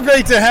Buff Show.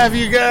 Great to have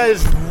you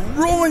guys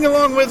rolling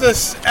along with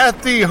us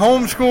at the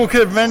Homeschool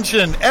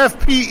Convention,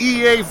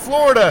 FPEA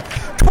Florida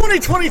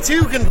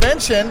 2022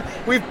 convention.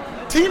 We've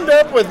teamed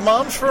up with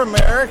Moms for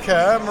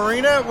America.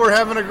 Marina, we're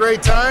having a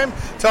great time,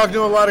 talking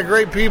to a lot of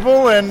great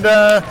people, and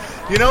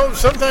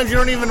sometimes you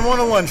don't even want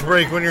a lunch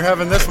break when you're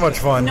having this much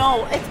fun.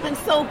 No, it's been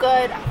so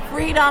good.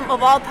 Freedom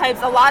of all types,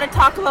 a lot of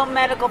talk about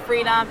medical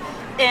freedom.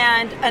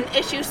 And an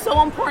issue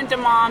so important to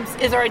moms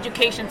is our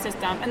education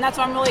system. And that's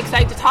why I'm really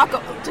excited to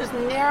just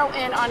narrow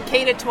in on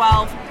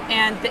K-12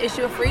 and the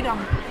issue of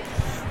freedom.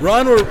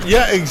 Ron,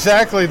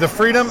 exactly. The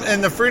freedom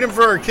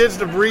for our kids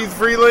to breathe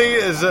freely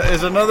is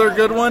another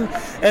good one.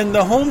 And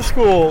the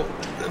homeschool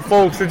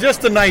folks are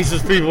just the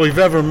nicest people we've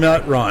ever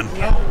met, Ron.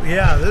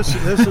 Yeah, this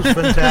is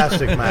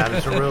fantastic, Matt.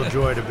 It's a real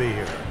joy to be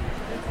here.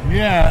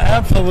 Yeah,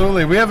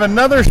 absolutely. We have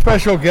another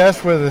special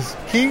guest with us,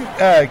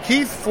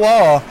 Keith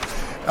Flaw.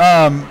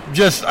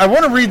 I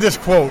want to read this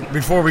quote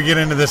before we get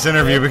into this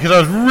interview because I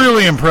was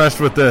really impressed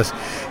with this.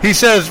 He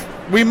says,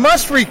 "We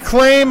must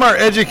reclaim our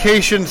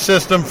education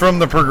system from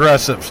the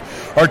progressives.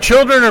 Our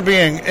children are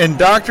being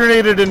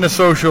indoctrinated into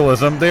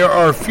socialism. They are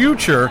our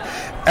future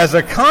as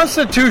a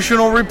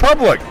constitutional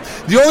republic.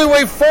 The only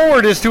way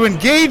forward is to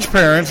engage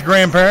parents,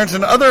 grandparents,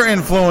 and other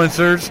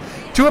influencers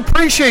to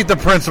appreciate the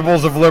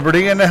principles of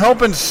liberty and to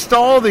help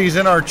install these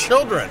in our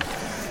children."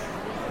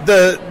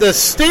 The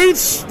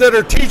states that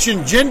are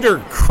teaching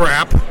gender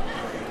crap,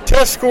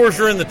 test scores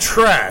are in the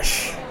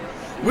trash.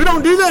 We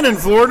don't do that in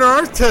Florida.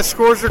 Our test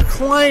scores are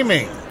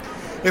climbing.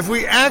 If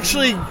we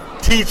actually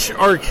teach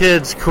our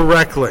kids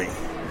correctly,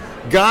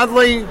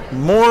 godly,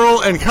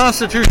 moral, and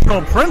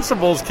constitutional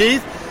principles,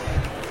 Keith,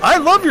 I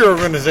love your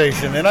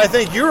organization, and I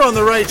think you're on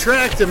the right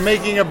track to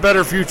making a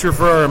better future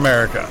for our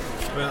America.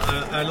 Well,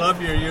 I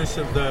love your use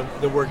of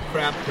the word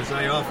crap because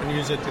I often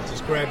use it to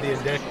describe the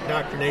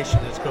indoctrination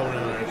that's going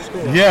on in our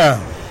schools. Yeah.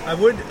 I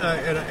would,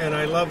 and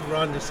I love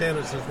Ron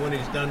DeSantis and what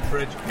he's done for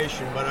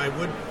education, but I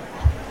would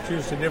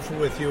choose to differ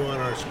with you on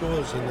our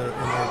schools and their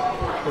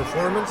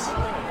performance.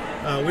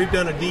 We've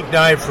done a deep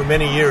dive for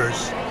many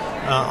years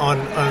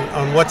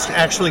on what's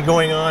actually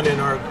going on in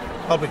our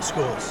public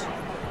schools,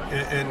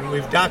 and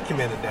we've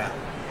documented that.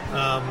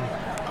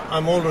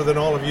 I'm older than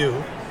all of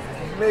you.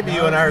 Maybe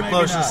you and I are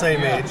close to the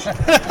same age.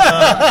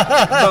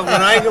 But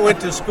when I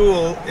went to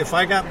school, if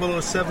I got below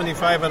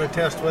 75 on a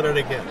test, what did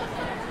I get?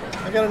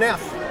 I got an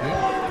F.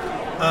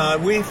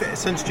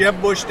 Since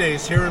Jeb Bush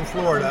days here in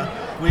Florida,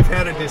 we've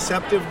had a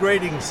deceptive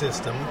grading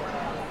system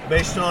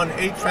based on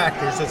 8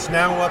 factors. It's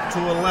now up to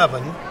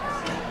 11.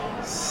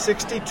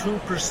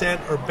 62%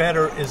 or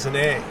better is an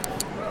A.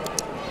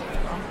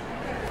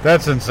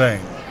 That's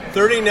insane.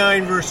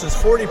 39 versus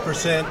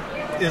 40%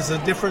 is the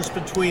difference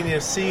between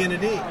a C and a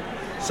D.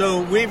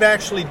 So we've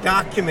actually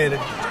documented,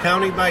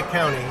 county by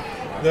county,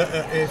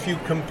 if you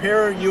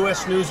compare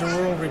U.S. News and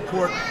World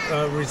Report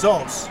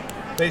results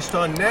based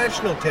on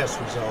national test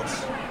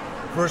results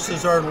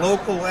versus our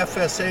local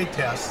FSA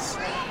tests,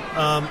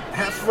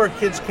 half of our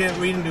kids can't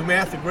read and do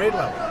math at grade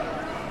level.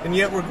 And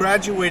yet we're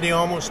graduating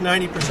almost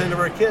 90% of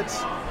our kids.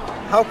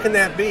 How can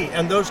that be?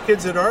 And those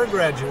kids that are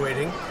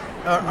graduating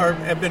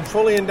have been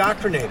fully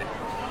indoctrinated.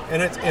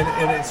 And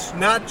it's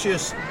not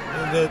just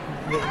the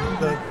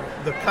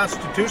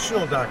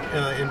constitutional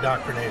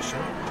indoctrination.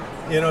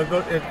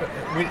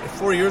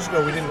 4 years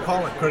ago we didn't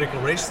call it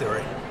critical race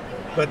theory,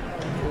 but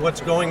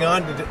what's going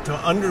on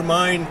to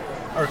undermine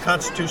our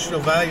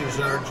constitutional values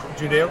and our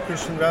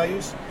Judeo-Christian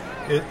values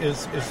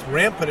is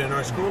rampant in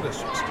our school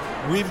districts.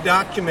 We've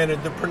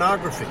documented the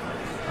pornography.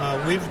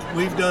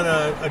 We've done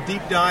a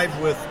deep dive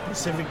with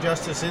Pacific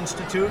Justice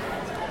Institute.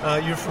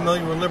 You're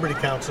familiar with Liberty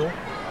Counsel.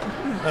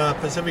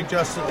 Pacific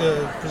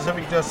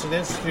Justice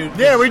Institute.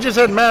 Yeah, we just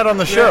had Matt on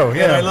the show.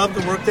 Yeah. And I love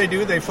the work they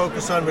do. They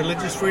focus on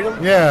religious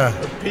freedom. Yeah.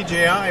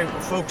 PJI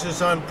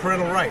focuses on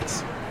parental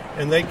rights.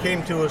 And they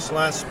came to us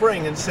last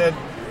spring and said,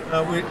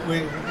 we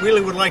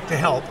really would like to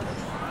help.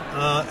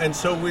 And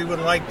so we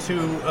would like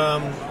to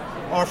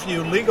offer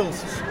you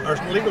our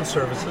legal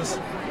services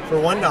for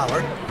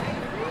 $1.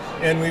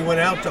 And we went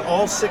out to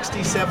all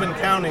 67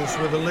 counties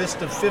with a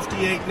list of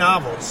 58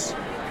 novels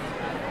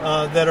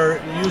that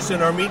are used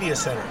in our media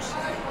centers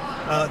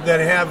that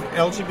have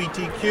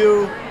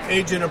LGBTQ,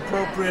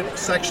 age-inappropriate,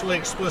 sexually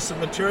explicit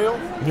material.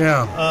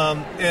 Yeah.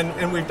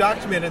 And we've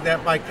documented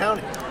that by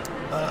county.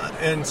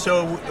 And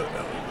so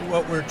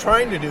what we're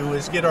trying to do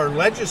is get our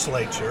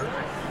legislature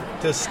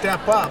to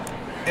step up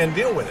and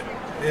deal with it.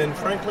 And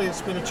frankly,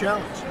 it's been a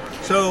challenge.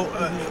 So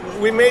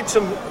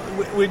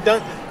we've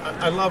done,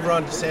 I love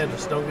Ron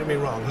DeSantis, don't get me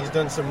wrong. He's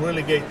done some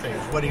really great things.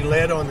 What he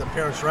led on the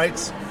Parents'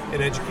 Rights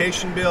and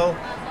Education Bill,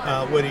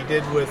 what he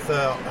did with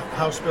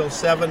House Bill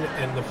 7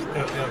 and the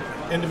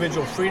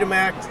Individual Freedom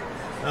Act,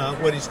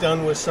 what he's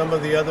done with some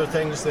of the other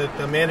things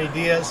that Manny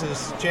Diaz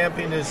has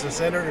championed as the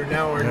senator,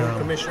 now our new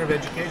Commissioner of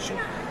Education.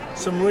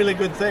 Some really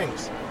good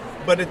things.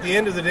 But at the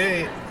end of the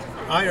day,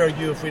 I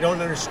argue if we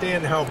don't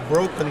understand how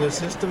broken the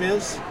system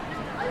is,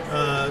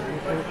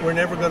 we're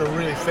never going to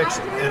really fix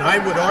it. And I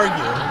would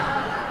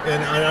argue,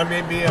 and I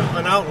may be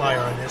an outlier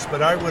on this,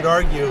 but I would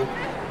argue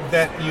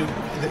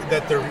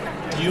that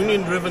they're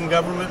union-driven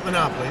government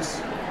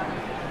monopolies.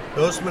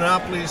 Those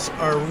monopolies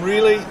are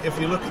really, if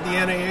you look at the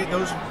NAA,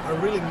 those are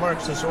really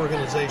Marxist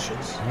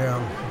organizations.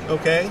 Yeah.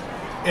 Okay?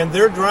 And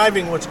they're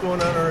driving what's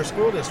going on in our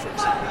school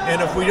districts.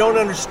 And if we don't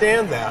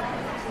understand that,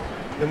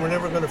 then we're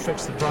never going to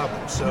fix the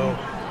problem. So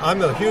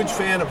I'm a huge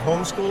fan of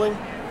homeschooling.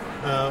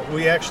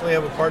 We actually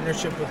have a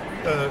partnership with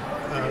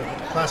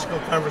Classical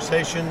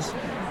Conversations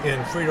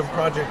and Freedom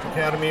Project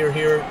Academy are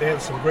here. They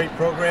have some great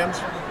programs.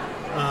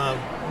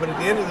 But at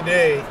the end of the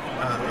day,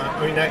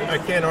 I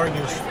can't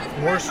argue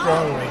more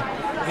strongly.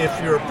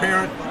 If you're a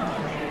parent,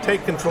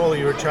 take control of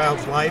your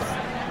child's life.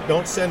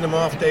 Don't send them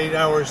off to 8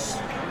 hours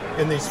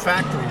in these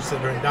factories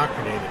that are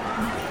indoctrinated.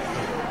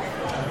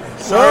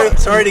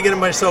 Sorry to get in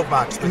my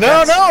soapbox.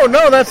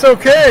 No, that's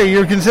okay.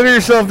 You consider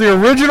yourself the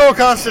original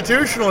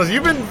constitutionalist.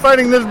 You've been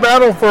fighting this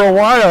battle for a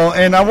while,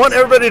 and I want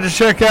everybody to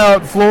check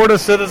out Florida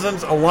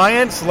Citizens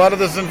Alliance. A lot of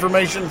this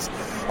information's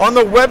on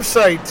the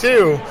website,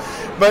 too.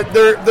 But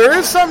there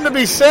is something to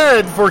be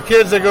said for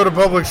kids that go to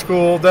public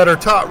school that are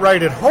taught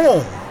right at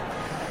home,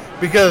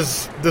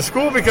 because the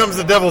school becomes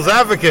the devil's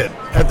advocate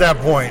at that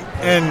point,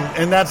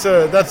 and that's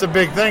a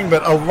big thing.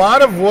 But a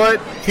lot of what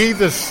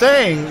Keith is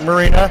saying,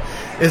 Marina,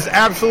 is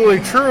absolutely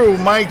true.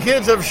 My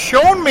kids have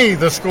shown me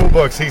the school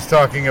books he's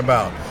talking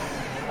about.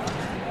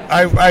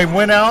 I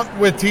went out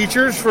with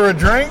teachers for a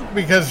drink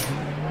because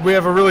we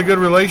have a really good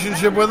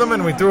relationship with them,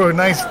 and we threw a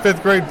nice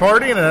 5th grade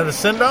party and had a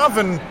send-off,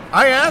 and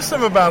I asked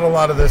them about a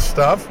lot of this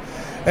stuff.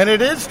 And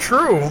it is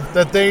true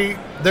that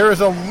there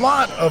is a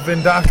lot of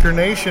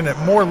indoctrination at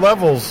more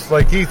levels,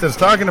 like Keith is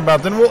talking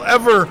about, than we'll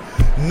ever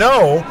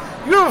know.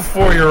 You have a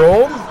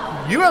 4-year-old.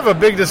 You have a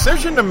big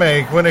decision to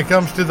make when it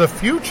comes to the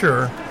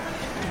future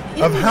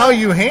of how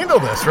you handle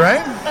this, right?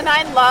 And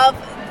I love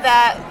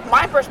that,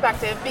 my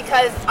perspective,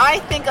 because I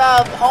think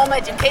of home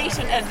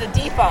education as the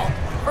default.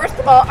 First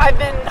of all, I've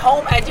been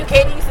home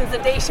educating since the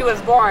day she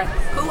was born.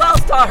 Who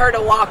else taught her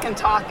to walk and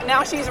talk?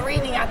 Now she's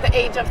reading at the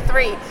age of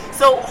 3.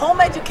 So home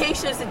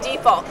education is the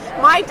default.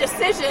 My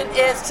decision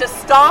is to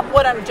stop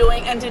what I'm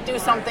doing and to do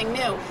something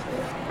new.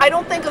 I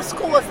don't think of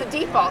school as the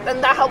default,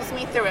 and that helps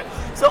me through it.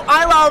 So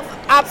I love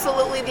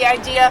absolutely the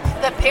idea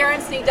that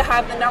parents need to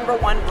have the number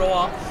one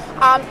rule.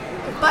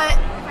 But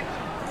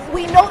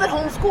we know that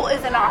homeschool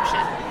is an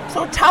option.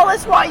 So tell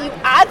us why you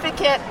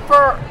advocate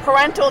for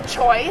parental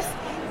choice.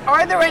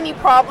 Are there any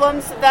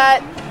problems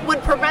that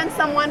would prevent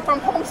someone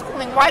from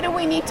homeschooling? Why do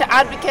we need to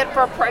advocate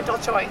for parental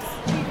choice?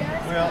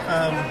 Well,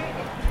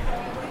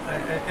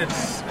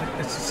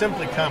 it's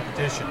simply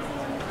competition.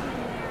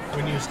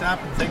 When you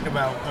stop and think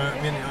about,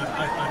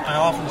 I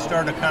often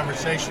start a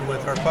conversation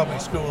with our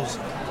public schools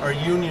are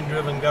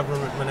union-driven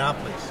government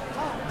monopolies.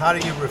 How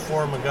do you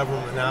reform a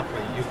government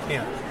monopoly? You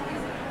can't.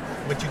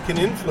 But you can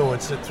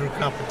influence it through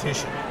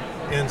competition.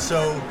 And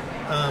so,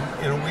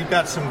 we've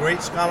got some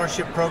great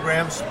scholarship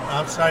programs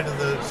outside of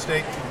the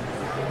state.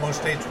 Most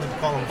states would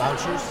call them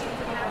vouchers.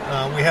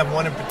 We have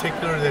one in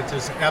particular that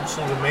is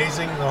absolutely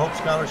amazing, the Hope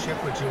Scholarship,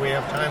 which we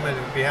have time and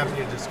I'd be happy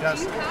to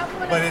discuss.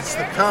 But it's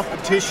the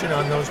competition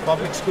on those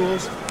public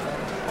schools.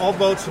 All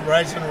boats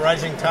rise in a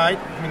rising tide.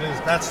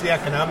 That's the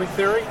economic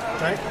theory,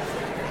 right?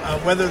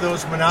 Whether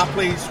those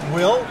monopolies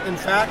will, in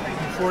fact,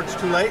 before it's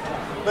too late.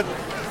 But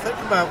think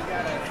about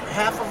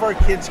half of our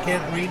kids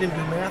can't read and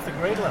do math at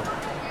grade level.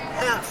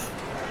 Half.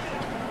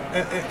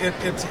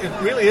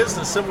 It really is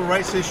the civil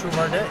rights issue of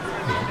our day.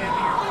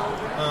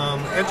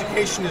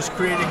 Education is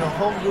creating a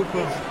whole group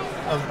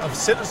of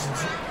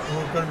citizens who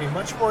are going to be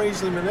much more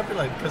easily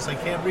manipulated because they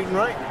can't read and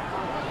write.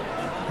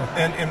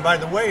 And by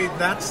the way,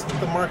 that's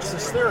the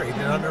Marxist theory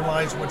that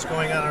underlies what's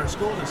going on in our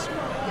school district.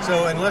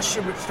 So unless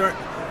you would start,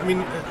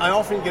 I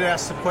often get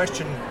asked the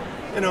question,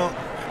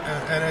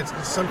 and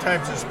it's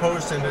sometimes it's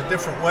posed in a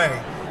different way.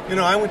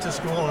 I went to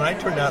school and I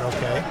turned out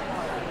okay.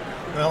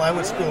 Well, I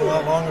went to school a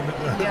lot longer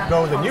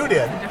ago than you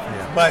did.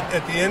 But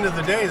at the end of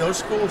the day, those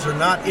schools are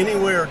not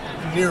anywhere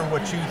near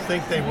what you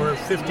think they were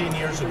 15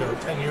 years ago,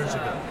 10 years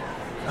ago.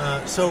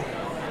 So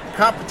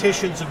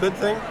competition's a good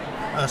thing.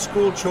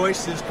 School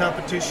choice is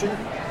competition.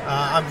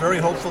 I'm very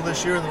hopeful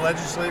this year in the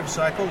legislative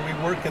cycle, we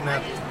work in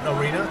that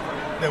arena,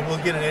 that we'll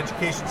get an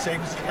education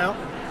savings account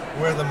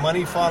where the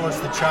money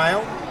follows the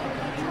child.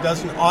 It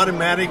doesn't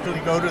automatically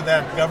go to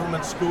that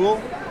government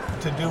school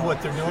to do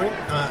what they're doing,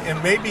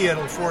 and maybe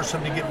it'll force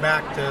them to get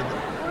back to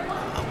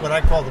what I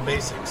call the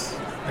basics,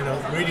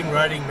 reading,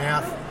 writing,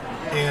 math,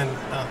 and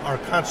our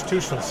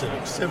constitutional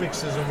civics.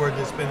 Civics is a word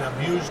that's been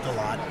abused a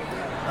lot,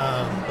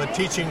 but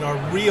teaching our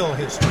real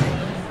history.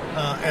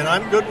 And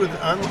I'm great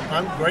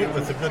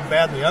with the good,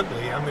 bad, and the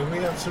ugly.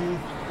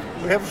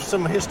 We have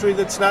some history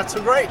that's not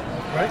so great,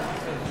 right?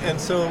 And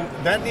so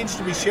that needs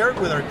to be shared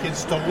with our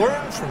kids to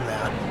learn from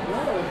that.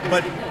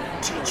 But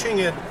teaching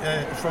it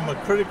from a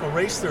critical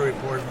race theory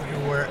point of view,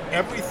 where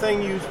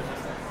everything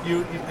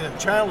a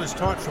child is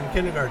taught from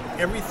kindergarten,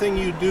 everything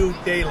you do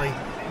daily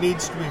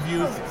needs to be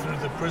viewed through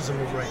the prism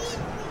of race.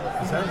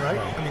 Is that right?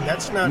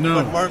 That's not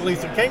what Martin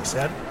Luther King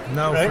said.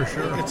 No, right? for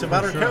sure. It's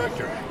about our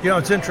character.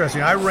 It's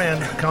interesting. I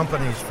ran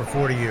companies for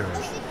 40 years,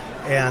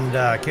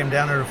 and came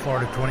down here to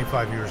Florida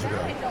 25 years ago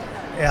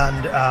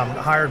and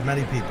hired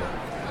many people.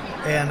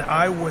 And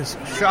I was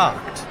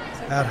shocked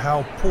at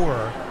how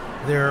poor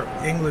their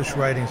English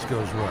writing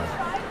skills were.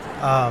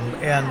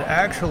 And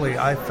actually,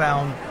 I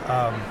found,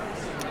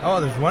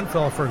 there's one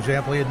fellow, for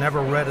example, he had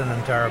never read an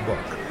entire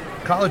book.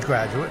 College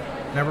graduate,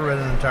 never read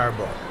an entire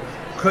book.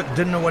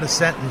 Didn't know what a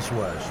sentence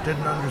was,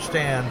 didn't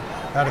understand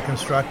how to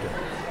construct it.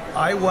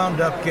 I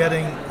wound up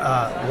getting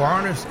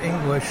Warner's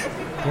English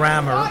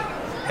grammar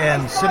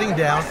and sitting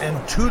down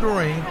and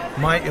tutoring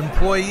my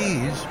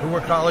employees who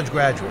were college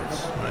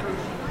graduates,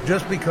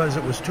 just because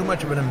it was too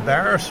much of an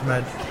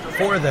embarrassment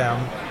for them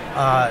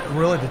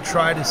really to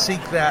try to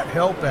seek that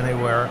help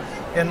anywhere.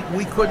 And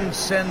we couldn't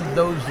send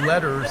those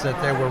letters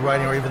that they were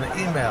writing or even the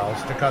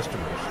emails to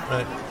customers.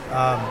 But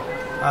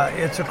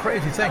it's a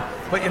crazy thing.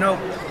 But,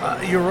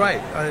 you're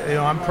right.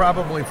 I'm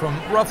probably from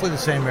roughly the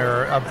same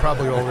era. I'm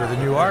probably older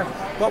than you are.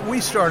 But we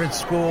started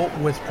school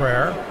with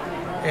prayer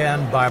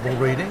and Bible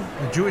reading.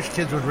 The Jewish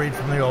kids would read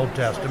from the Old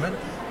Testament.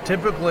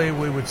 Typically,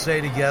 we would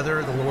say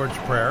together the Lord's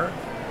Prayer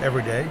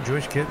every day.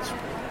 Jewish kids,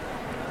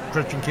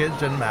 Christian kids,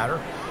 didn't matter.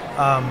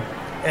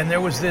 And there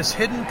was this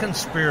hidden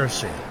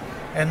conspiracy.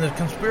 And the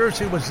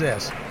conspiracy was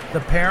this.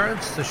 The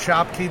parents, the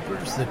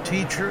shopkeepers, the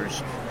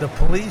teachers, the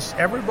police,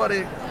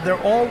 everybody,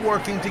 they're all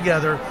working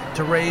together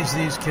to raise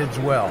these kids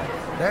well.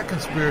 That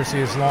conspiracy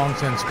is long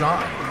since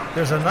gone.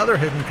 There's another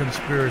hidden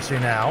conspiracy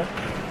now,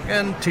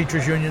 and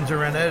teachers' unions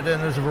are in it,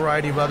 and there's a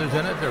variety of others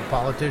in it. There are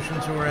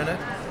politicians who are in it.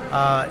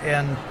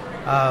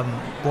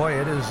 Boy,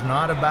 it is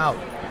not about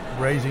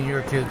raising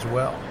your kids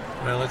well.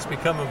 Well, it's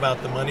become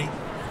about the money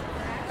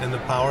and the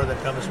power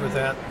that comes with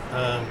that.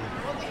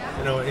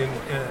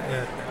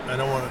 I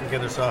don't want to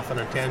get us off on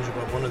a tangent,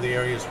 but one of the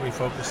areas we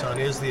focus on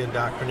is the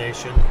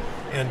indoctrination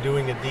and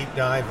doing a deep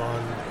dive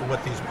on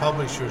what these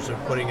publishers are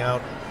putting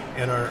out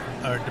and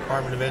our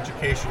Department of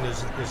Education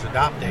is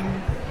adopting.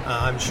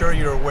 I'm sure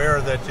you're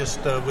aware that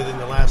just within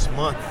the last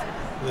month,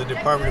 the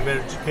Department of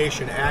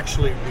Education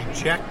actually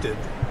rejected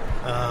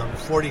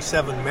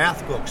 47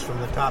 math books from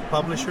the top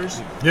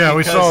publishers. Yeah,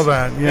 we saw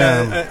that.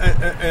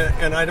 Yeah,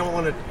 and I don't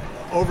want to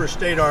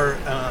overstate our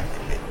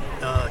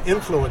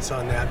influence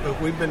on that,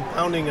 but we've been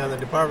pounding on the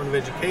Department of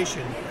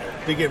Education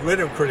to get rid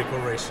of critical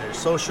race theory,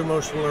 social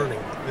emotional learning,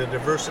 the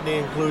diversity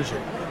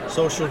inclusion,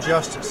 social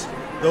justice.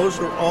 Those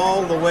are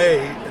all the way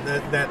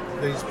that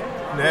these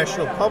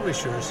national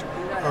publishers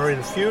are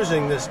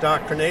infusing this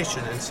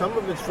indoctrination, and some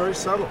of it's very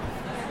subtle.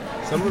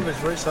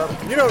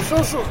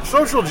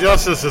 Social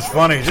justice is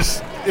funny.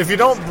 Just if you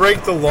don't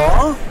break the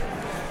law,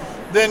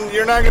 then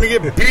you're not going to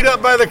get beat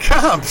up by the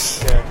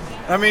cops. Yeah.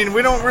 I mean,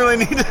 we don't really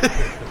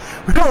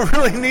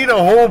need a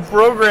whole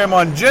program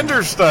on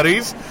gender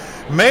studies.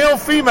 Male,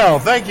 female,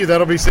 thank you.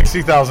 That'll be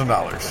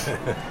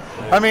 $60,000.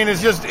 I mean,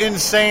 it's just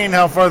insane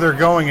how far they're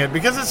going it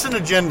because it's an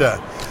agenda.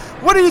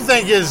 What do you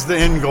think is the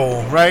end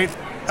goal, right?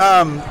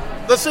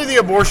 Let's say the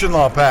abortion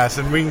law passed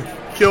and we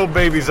can kill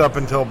babies up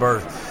until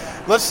birth.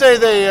 Let's say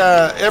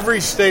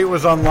every state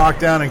was on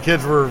lockdown and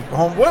kids were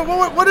home.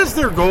 What is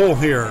their goal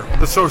here,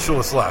 the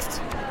socialist left?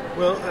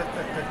 Well,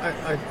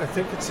 I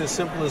think it's as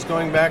simple as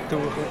going back to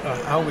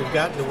how we've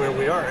gotten to where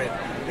we are.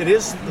 It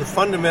is the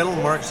fundamental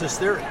Marxist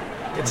theory.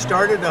 It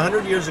started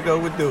 100 years ago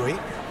with Dewey,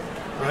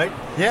 right?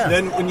 Yeah.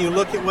 Then when you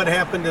look at what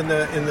happened in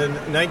the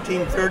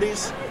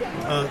 1930s,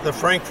 the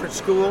Frankfurt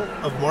School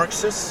of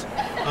Marxists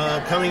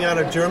coming out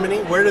of Germany,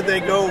 where did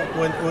they go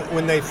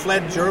when they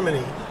fled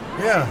Germany?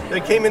 Yeah. They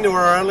came into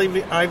our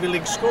Ivy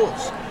League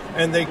schools.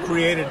 And they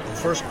created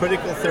first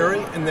critical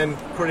theory and then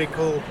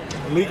critical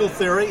legal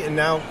theory and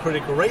now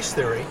critical race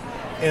theory.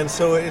 And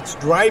so it's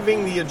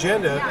driving the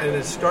agenda, and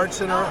it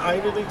starts in our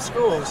Ivy League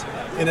schools,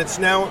 and it's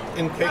now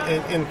in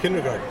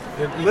kindergarten.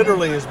 It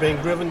literally is being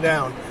driven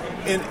down.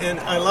 And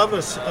I love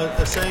a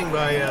saying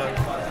by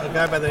a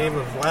guy by the name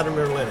of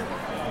Vladimir Lenin.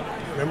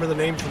 Remember the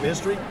name from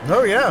history?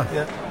 Oh, yeah.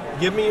 Yeah.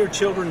 Give me your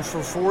children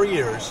for 4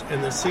 years,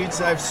 and the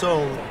seeds I've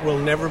sown will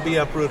never be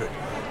uprooted.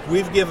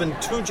 We've given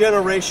 2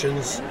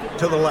 generations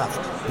to the left.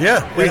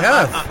 Yeah, we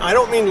have. I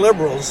don't mean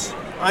liberals.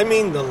 I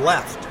mean the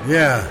left.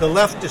 Yeah. The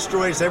left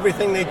destroys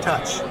everything they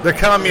touch. The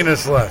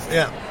communist left.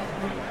 Yeah.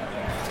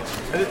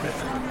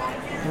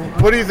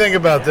 What do you think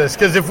about this?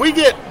 Because if we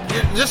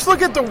just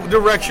look at the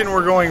direction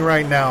we're going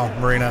right now,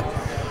 Marina,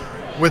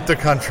 with the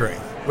country,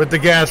 with the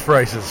gas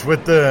prices,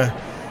 with the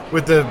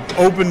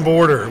open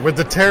border, with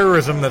the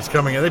terrorism that's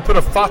coming in. They put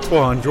a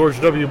fatwa on George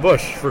W.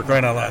 Bush, for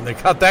crying out loud. They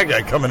caught that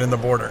guy coming in the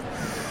border.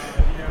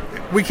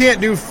 We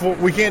can't do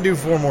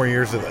 4 more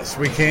years of this.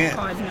 We can't.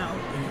 God, no.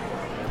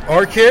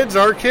 Our kids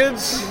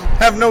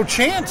have no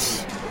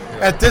chance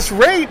at this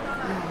rate.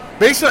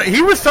 Based on,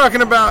 you're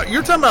talking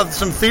about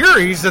some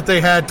theories that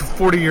they had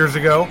 40 years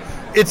ago.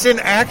 It's in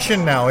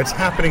action now. It's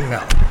happening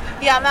now.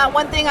 Yeah, Matt,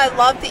 one thing I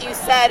love that you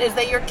said is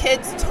that your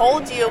kids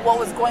told you what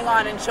was going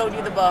on and showed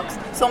you the books.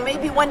 So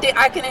maybe one day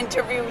I can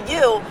interview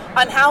you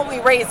on how we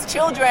raise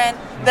children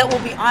that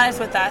will be honest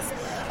with us.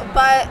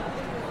 But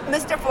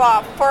Mr.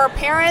 Flaw, for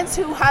parents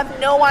who have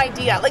no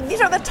idea, like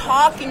these are the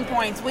talking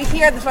points. We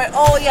hear this, right?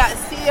 Oh yeah,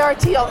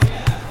 CRT.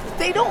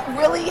 they don't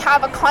really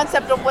have a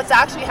concept of what's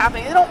actually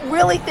happening. They don't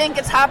really think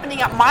it's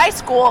happening at my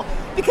school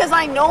because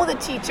I know the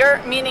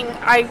teacher, meaning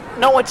I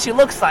know what she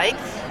looks like,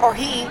 or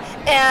he,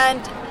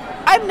 and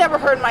I've never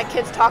heard my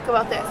kids talk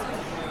about this.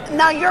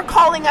 Now you're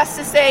calling us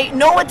to say,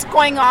 know what's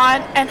going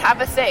on and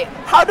have a say.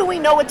 How do we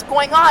know what's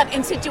going on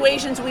in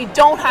situations we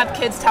don't have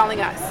kids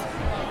telling us?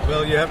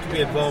 Well, you have to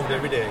be involved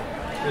every day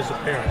as a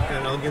parent.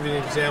 And I'll give you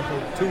an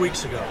example. 2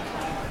 weeks ago,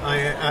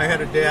 I had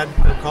a dad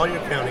in Collier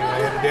County. I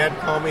had a dad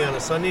call me on a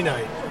Sunday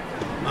night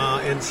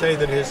and say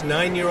that his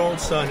 9-year-old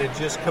son had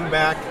just come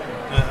back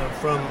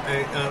from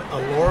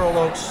a Laurel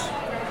Oaks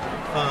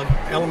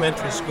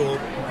elementary school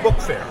book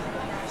fair.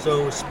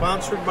 So it was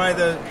sponsored by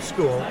the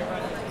school.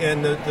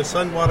 And the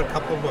son bought a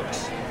couple of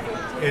books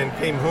and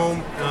came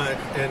home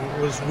and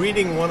was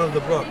reading one of the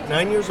books.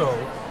 9 years old,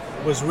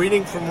 was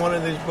reading from one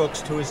of these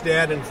books to his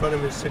dad in front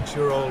of his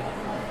 6-year-old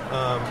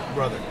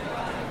brother.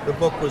 The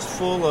book was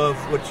full of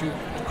what you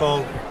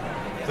call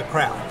the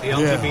crap, the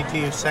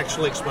LGBT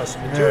sexually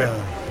explicit material.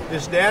 Yeah.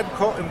 His dad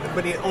called,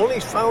 but he only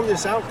found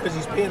this out because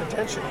he's paying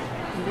attention.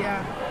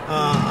 Yeah.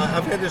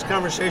 I've had this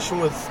conversation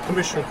with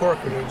Commissioner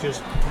Corcoran, who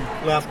just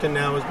left and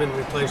now has been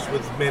replaced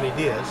with Manny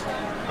Diaz.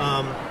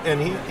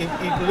 And he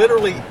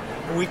literally,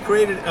 he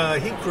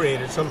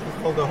created something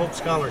called the Hope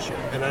Scholarship,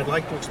 and I'd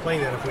like to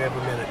explain that if we have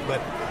a minute.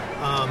 But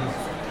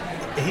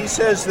he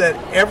says that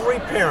every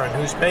parent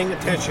who's paying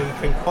attention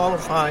can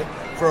qualify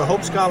for a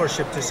Hope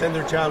Scholarship to send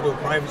their child to a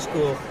private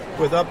school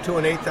with up to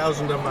an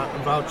 $8,000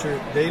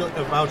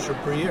 voucher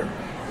per year,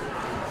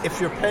 if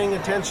you're paying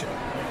attention.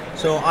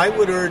 So I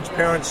would urge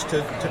parents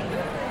to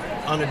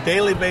on a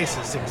daily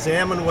basis,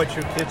 examine what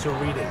your kids are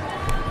reading,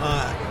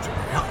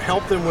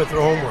 help them with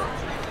their homework.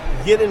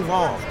 Get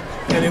involved,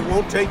 and it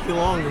won't take you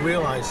long to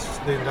realize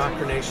the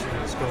indoctrination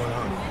that's going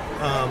on.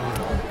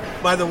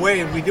 By the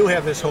way, we do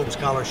have this Hope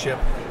Scholarship,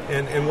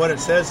 and what it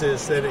says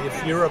is that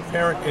if you're a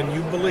parent and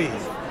you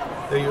believe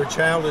that your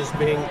child is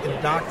being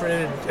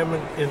indoctrinated,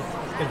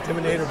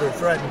 intimidated, or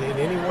threatened in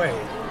any way,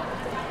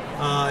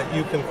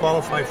 you can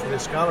qualify for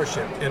this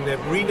scholarship. And that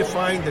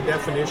redefined the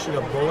definition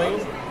of bullying.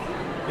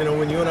 You know,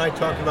 when you and I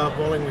talk about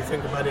bullying, we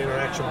think about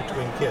interaction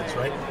between kids,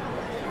 right?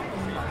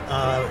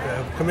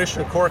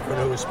 Commissioner Corcoran,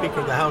 who was Speaker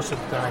of the House at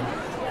the time,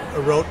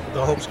 wrote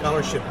the Hope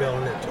Scholarship bill,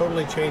 and it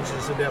totally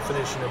changes the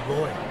definition of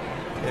bullying.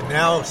 It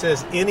now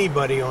says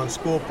anybody on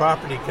school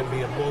property can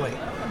be a bully.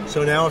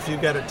 So now if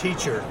you've got a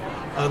teacher,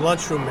 a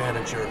lunchroom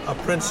manager, a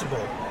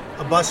principal,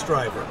 a bus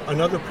driver,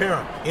 another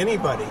parent,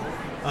 anybody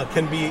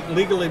can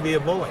legally be a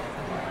bully.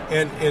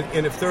 And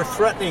if they're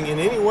threatening in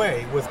any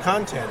way with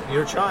content,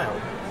 your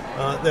child,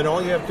 then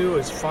all you have to do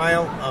is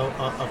file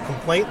a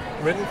complaint,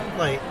 written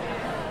complaint,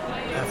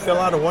 fill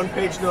out a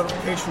one-page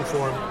notification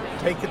form,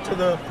 take it to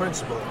the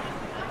principal.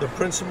 The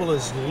principal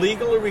is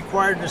legally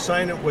required to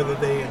sign it whether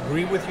they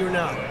agree with you or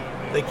not.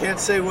 They can't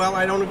say, well,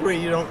 I don't agree,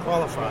 you don't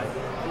qualify.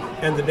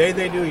 And the day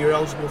they do, you're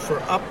eligible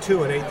for up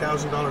to an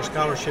 $8,000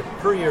 scholarship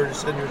per year to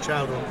send your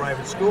child to a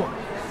private school.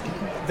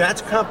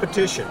 That's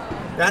competition.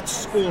 That's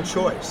school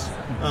choice.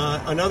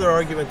 Another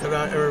argument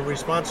or a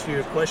response to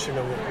your question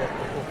of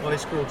why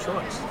school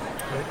choice.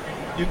 Right?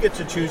 You get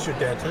to choose your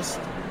dentist.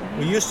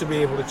 We used to be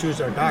able to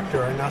choose our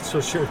doctor. I'm not so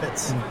sure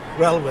that's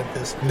relevant.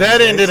 That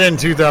ended in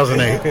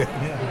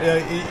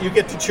 2008. You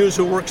get to choose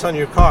who works on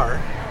your car.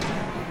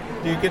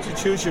 Do you get to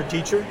choose your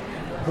teacher,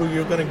 who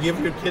you're going to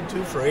give your kid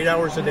to for 8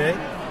 hours a day?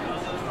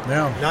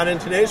 No. Not in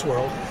today's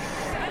world.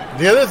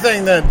 The other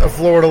thing that a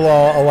Florida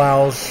law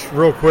allows,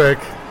 real quick,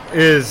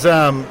 is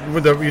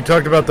you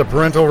talked about the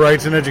parental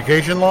rights and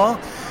education law.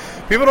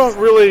 People don't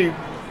really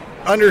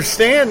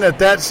understand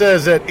that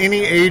says at any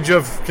age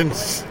of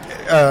consent.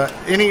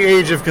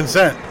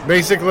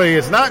 Basically,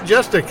 it's not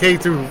just a K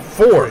through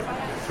 4,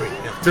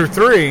 through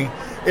 3.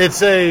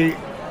 It's a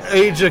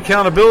age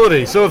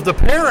accountability. So if the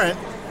parent,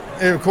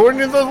 according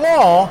to the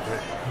law,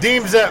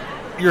 deems that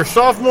your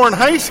sophomore in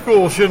high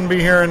school shouldn't be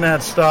hearing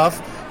that stuff,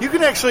 you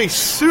can actually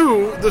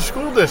sue the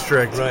school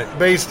district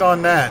based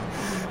on that.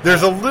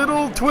 There's a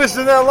little twist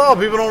in that law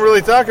people don't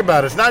really talk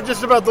about. It's not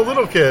just about the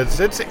little kids.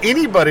 It's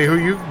anybody who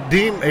you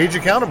deem age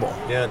accountable.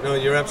 Yeah, no,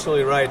 you're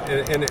absolutely right.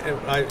 And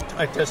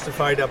I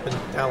testified up in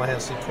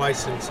Tallahassee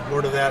twice in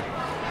support of that.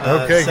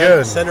 Okay,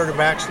 good. Senator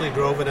Baxley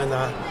drove it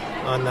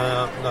on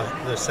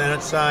the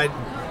Senate side,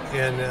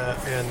 and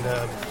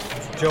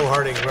Joe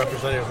Harding,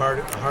 Representative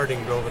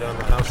Harding, drove it on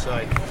the House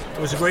side.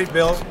 It was a great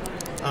bill.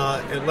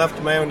 It left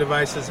to my own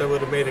devices, I would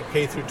have made it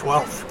K through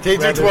 12. K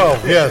through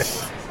 12,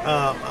 yes.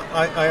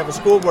 I have a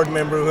school board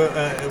member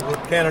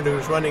with Canada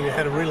who's running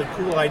had a really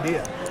cool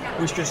idea.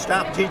 We should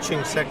stop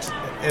teaching sex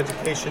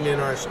education in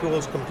our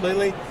schools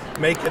completely,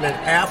 make it an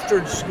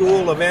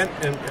after-school event,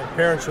 and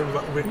parents are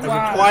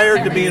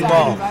required to be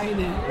involved.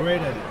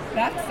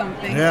 That's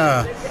something.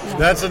 Yeah,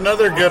 that's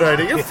another good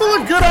idea. You're full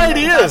of good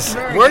ideas.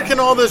 Where can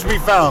all this be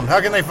found?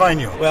 How can they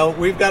find you? Well,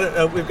 we've got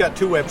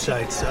 2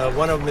 websites.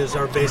 One of them is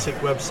our basic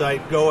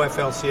website,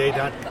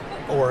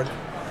 goflca.org.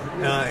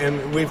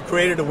 And we've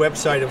created a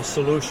website of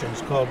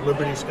solutions called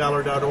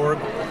libertyscholar.org,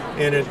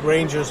 and it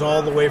ranges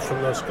all the way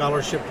from those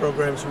scholarship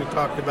programs we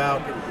talked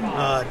about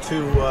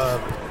to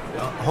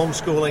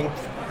homeschooling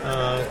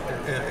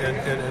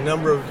and a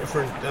number of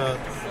different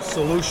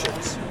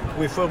solutions.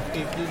 You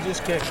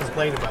just can't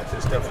complain about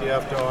this stuff. You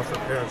have to offer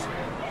parents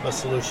a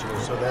solution,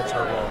 so that's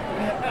our role.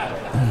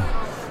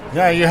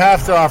 Yeah, you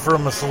have to offer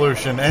them a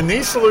solution. And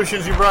these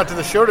solutions you brought to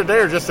the show today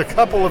are just a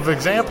couple of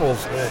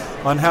examples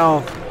on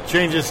how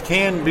changes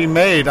can be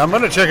made. I'm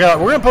going to check out,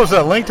 we're going to post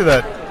that link to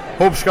that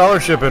Hope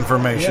Scholarship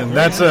information.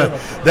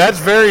 That's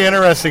very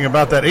interesting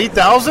about that.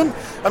 8,000?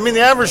 I mean,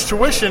 the average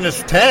tuition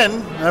is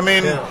 10. I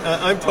mean,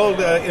 I'm told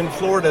in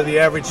Florida the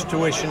average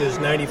tuition is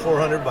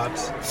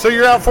 $9,400. So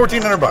you're out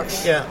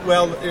 $1,400. Yeah,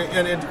 well,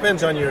 and it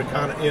depends on your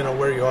economy,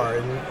 where you are.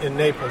 In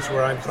Naples,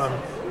 where I'm from,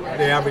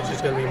 the average is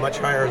going to be much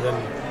higher than.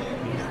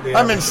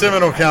 I'm in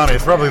Seminole County.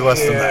 It's probably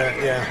less than that.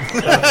 Yeah.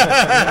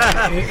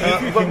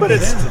 But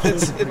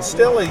it's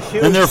still a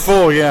huge. And they're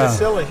full, yeah. It's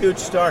still a huge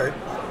start.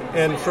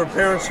 And for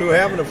parents who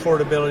have an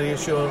affordability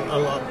issue,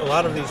 a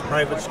lot of these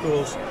private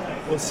schools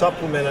will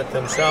supplement it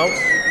themselves.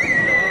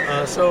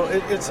 So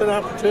it's an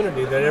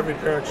opportunity that every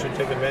parent should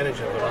take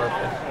advantage of, in our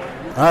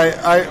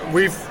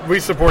opinion. We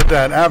support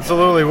that,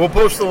 absolutely. We'll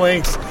post the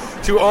links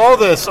to all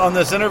this on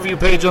this interview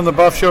page on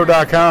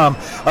thebuffshow.com.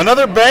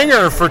 Another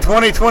banger for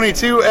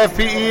 2022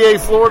 FPEA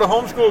Florida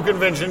Homeschool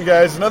Convention,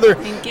 guys. Another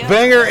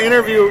banger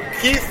interview.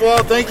 Keith Law,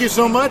 thank you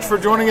so much for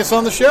joining us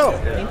on the show.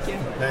 Thank you.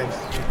 Thanks.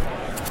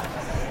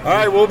 All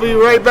right, we'll be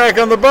right back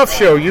on The Buff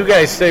Show. You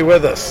guys stay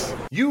with us.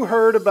 You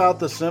heard about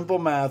the simple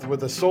math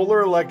with a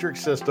solar electric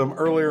system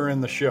earlier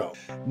in the show.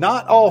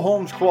 Not all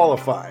homes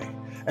qualify.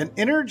 An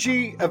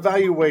energy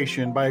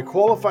evaluation by a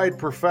qualified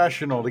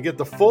professional to get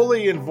the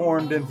fully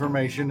informed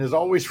information is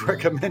always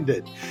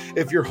recommended.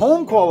 If your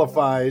home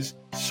qualifies,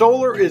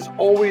 solar is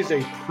always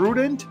a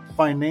prudent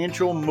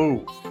financial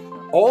move.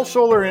 All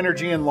Solar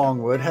Energy in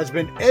Longwood has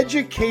been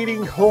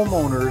educating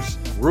homeowners,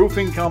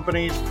 roofing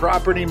companies,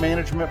 property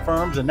management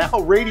firms, and now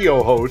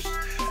radio hosts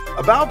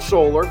about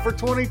solar for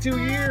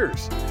 22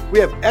 years. We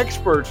have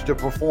experts to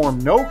perform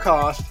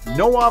no-cost,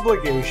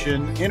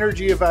 no-obligation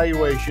energy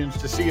evaluations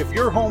to see if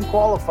your home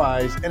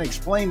qualifies and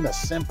explain the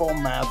simple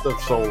math of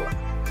solar.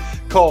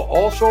 Call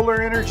All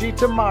Solar Energy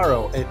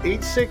tomorrow at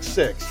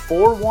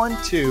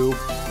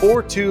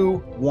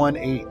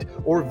 866-412-4218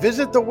 or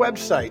visit the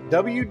website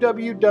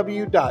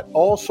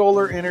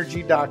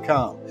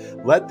www.allsolarenergy.com.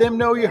 Let them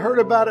know you heard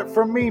about it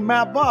from me,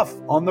 Matt Buff,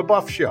 on The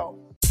Buff Show.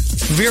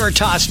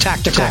 Veritas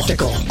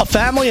Tactical, a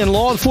family and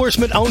law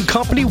enforcement owned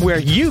company where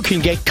you can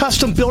get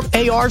custom built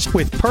ARs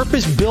with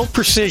purpose built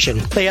precision.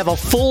 They have a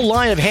full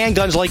line of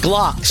handguns like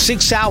Glock,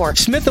 6 Sauer,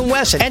 Smith &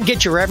 Wesson, and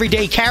get your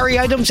everyday carry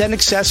items and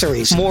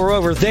accessories.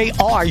 Moreover, they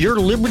are your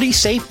Liberty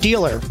Safe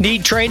dealer.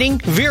 Need training?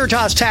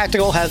 Veritas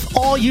Tactical has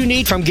all you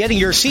need, from getting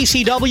your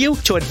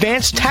CCW to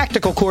advanced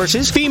tactical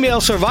courses,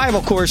 female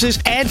survival courses,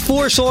 and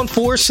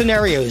force-on-force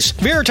scenarios.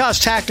 Veritas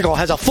Tactical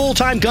has a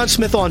full-time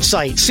gunsmith on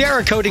site,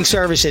 Cerakoting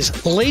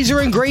services,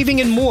 laser engraving,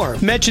 and more.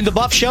 Mention the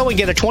Buff Show and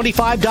get a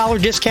 $25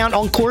 discount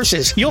on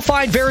courses. You'll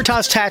find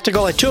Veritas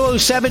Tactical at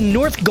 207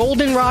 North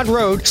Goldenrod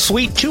Road,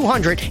 Suite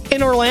 200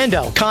 in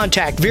Orlando.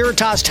 Contact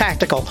Veritas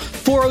Tactical,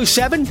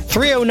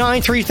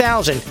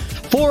 407-309-3000.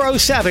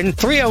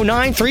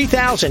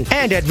 407-309-3000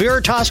 and at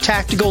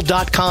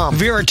VeritasTactical.com.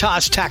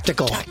 Veritas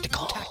Tactical.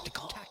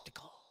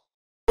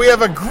 We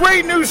have a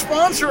great new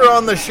sponsor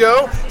on the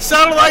show,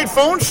 Satellite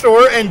Phone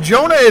Store, and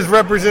Jonah is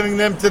representing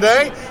them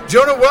today.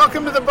 Jonah,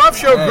 welcome to the Buff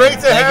Show. Hey, great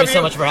to have you. Thank you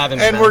so much for having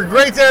me. And we're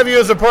great to have you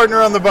as a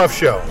partner on the Buff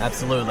Show.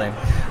 Absolutely.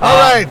 All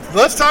right,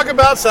 let's talk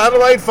about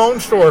Satellite Phone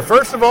Store.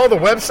 First of all, the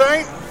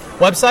website.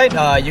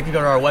 You can go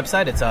to our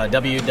website. It's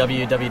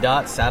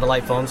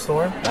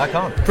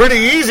www.satellitephonestore.com. Pretty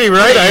easy,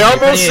 right? I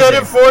almost said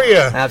it for you.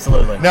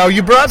 Absolutely. Now,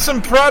 you brought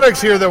some products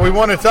here that we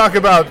want to talk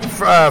about.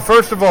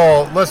 First of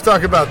all, let's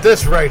talk about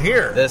this right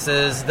here. This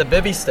is the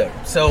Bivy Stick.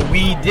 So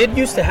we did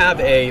used to have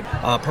a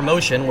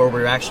promotion where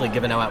we were actually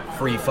giving out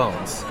free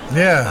phones.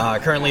 Yeah.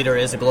 Currently, there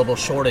is a global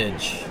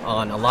shortage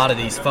on a lot of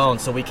these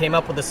phones, so we came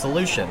up with a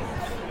solution.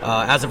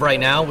 As of right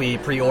now, we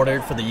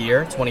pre-ordered for the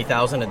year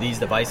 20,000 of these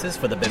devices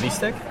for the Bivy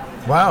Stick.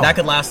 Wow. That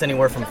could last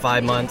anywhere from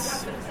 5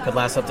 months, could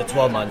last up to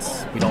 12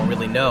 months. We don't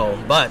really know.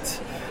 But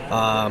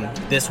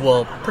this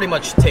will pretty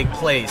much take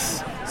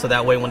place so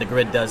that way when the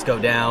grid does go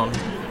down,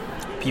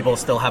 people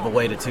still have a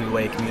way to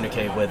two-way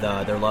communicate with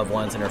their loved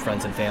ones and their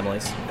friends and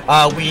families.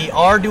 We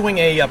are doing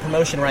a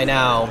promotion right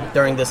now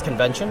during this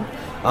convention.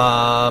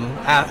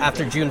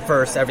 After June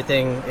 1st,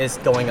 everything is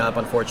going up,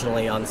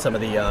 unfortunately, on some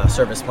of the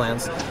service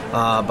plans.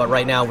 But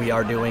right now we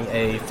are doing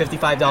a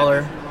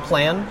 $55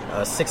 plan,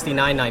 a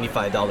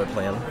 $69.95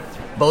 plan.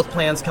 Both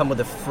plans come with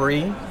a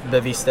free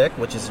Bivy Stick,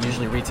 which is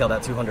usually retailed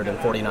at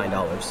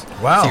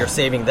 $249. Wow. So you're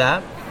saving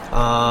that.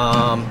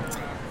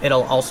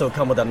 It'll also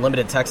come with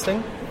unlimited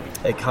texting.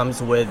 It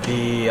comes with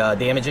the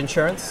damage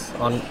insurance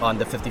on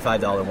the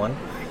 $55 one.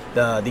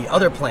 The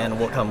other plan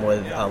will come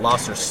with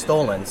lost or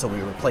stolen, so we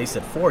replace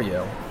it for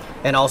you.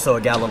 and also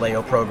a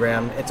Galileo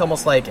program. It's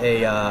almost like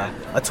a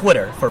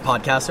Twitter for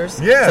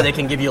podcasters. Yeah. So they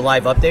can give you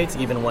live updates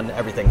even when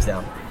everything's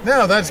down.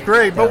 No, that's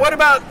great. But what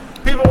about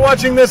people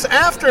watching this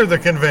after the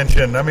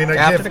convention? I mean,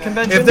 After the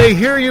convention? if they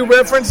hear you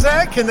reference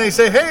that, can they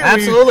say, hey,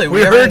 Absolutely.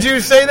 we heard you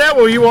say that.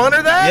 Will you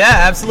honor that?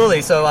 Yeah,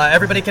 absolutely. So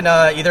everybody can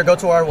either go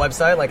to our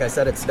website. Like I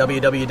said, it's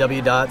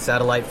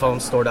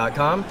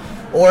www.satellitephonestore.com.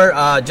 Or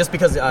just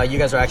because you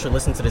guys are actually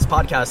listening to this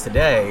podcast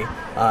today,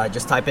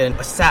 just type in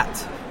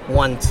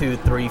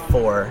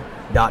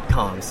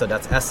sat1234.com. So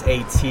that's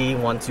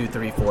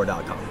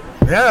SAT1234.com.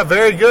 Yeah,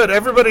 very good.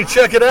 Everybody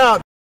check it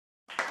out.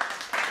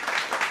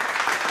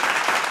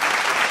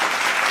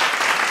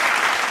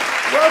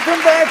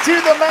 Welcome back to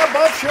the Matt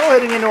Buff Show.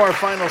 Heading into our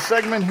final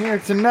segment here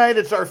tonight.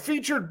 It's our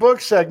featured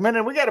book segment,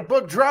 and we got a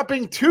book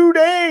dropping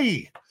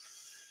today.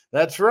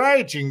 That's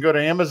right. You can go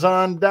to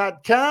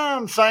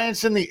Amazon.com.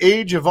 Science in the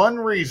Age of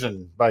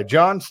Unreason by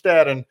John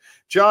Staden.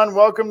 John,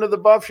 welcome to the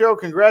Buff Show.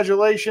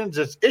 Congratulations.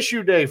 It's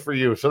issue day for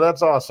you, so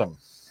that's awesome.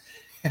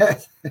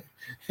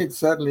 It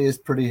certainly is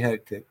pretty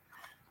hectic.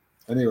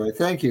 Anyway,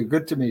 thank you.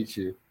 Good to meet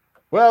you.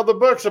 Well, the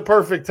book's a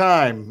perfect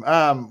time.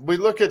 We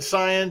look at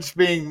science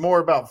being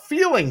more about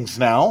feelings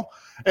now,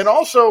 and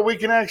also we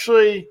can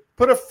actually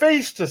put a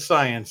face to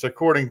science,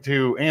 according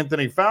to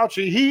Anthony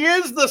Fauci. He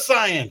is the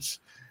science.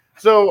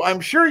 So I'm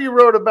sure you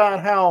wrote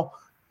about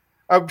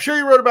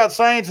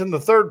science in the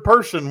third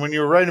person when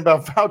you were writing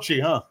about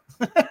Fauci, huh?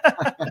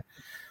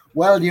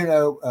 Well,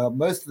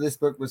 most of this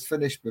book was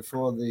finished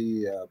before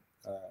the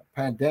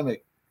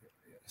pandemic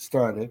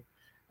started.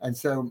 And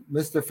so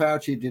Mr.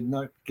 Fauci did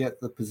not get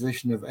the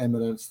position of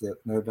eminence that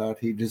no doubt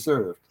he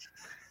deserved.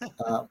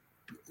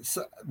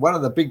 So one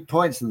of the big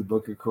points of the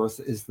book, of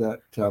course, is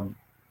that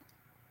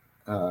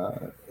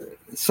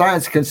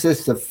science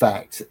consists of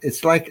facts.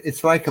 It's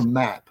like a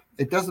map.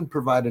 It doesn't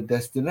provide a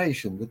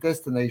destination. The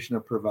destination are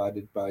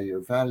provided by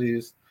your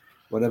values,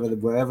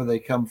 wherever they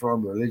come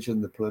from, religion,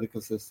 the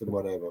political system,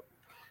 whatever.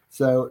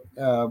 So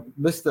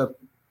Mr.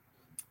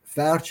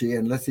 Fauci,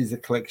 unless he's a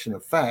collection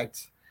of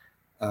facts,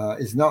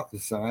 is not the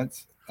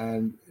science,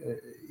 and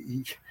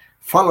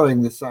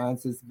following the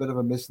science is a bit of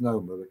a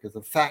misnomer, because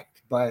a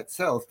fact by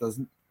itself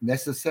doesn't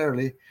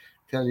necessarily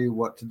tell you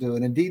what to do.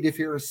 And indeed, if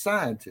you're a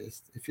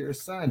scientist, and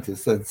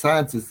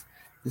scientists,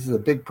 this is a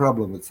big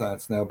problem with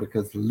science now,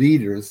 because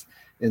leaders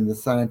in the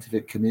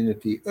scientific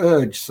community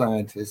urge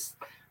scientists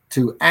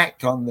to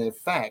act on their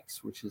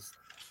facts, which is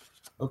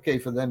okay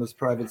for them as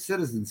private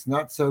citizens,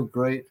 not so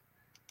great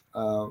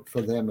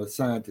for them as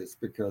scientists,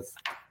 because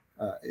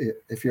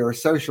if you're a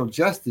social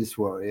justice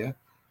warrior,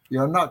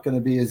 you're not going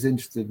to be as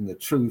interested in the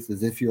truth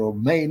as if your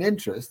main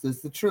interest is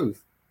the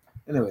truth.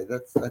 Anyway,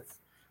 that's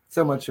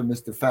so much of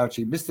Mr.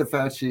 Fauci. Mr.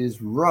 Fauci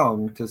is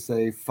wrong to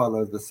say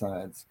follow the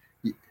science.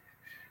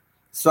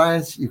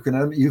 Science,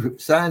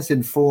 science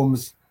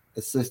informs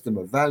a system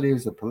of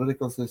values, a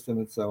political system,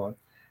 and so on.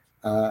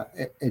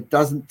 It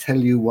doesn't tell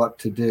you what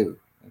to do.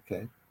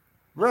 Okay.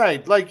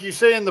 Right. Like you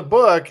say in the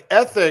book,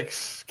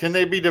 ethics, can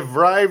they be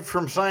derived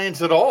from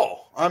science at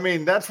all? I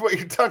mean, that's what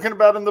you're talking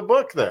about in the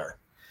book there.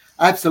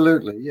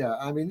 Absolutely. Yeah.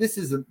 I mean, this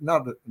is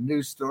not a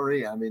new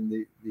story. I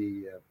mean,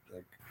 the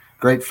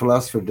great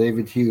philosopher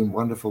David Hume,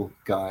 wonderful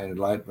guy,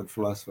 Enlightenment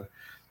philosopher,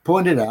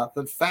 pointed out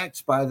that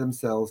facts by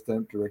themselves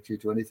don't direct you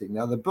to anything.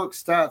 Now, the book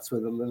starts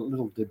with a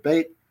little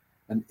debate,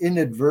 an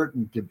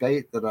inadvertent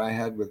debate that I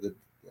had with a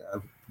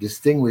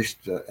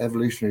distinguished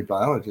evolutionary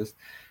biologist,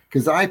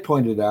 because I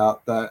pointed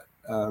out that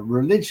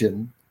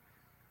religion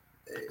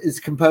is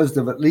composed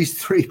of at least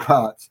three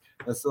parts: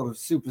 a sort of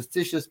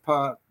superstitious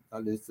part,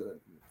 that is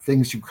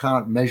things you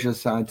can't measure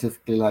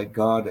scientifically, like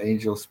God,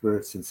 angels,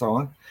 spirits, and so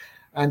on.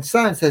 And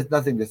science has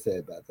nothing to say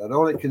about that.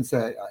 All it can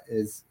say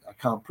is, I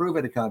can't prove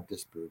it, I can't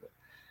disprove it.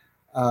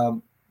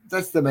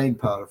 That's the main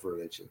part of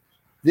religion.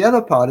 The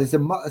other part is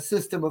a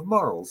system of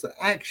morals,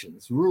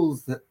 actions,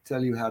 rules that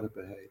tell you how to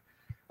behave.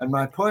 And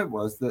my point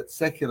was that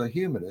secular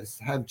humanists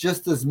have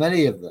just as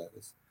many of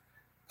those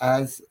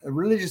as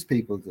religious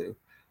people do,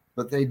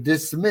 but they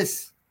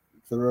dismiss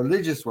the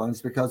religious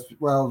ones because,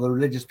 well, the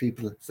religious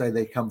people say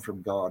they come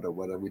from God or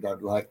whatever. We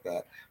don't like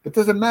that. But it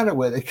doesn't matter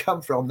where they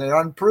come from.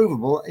 They're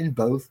unprovable in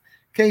both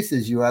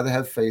cases. You either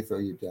have faith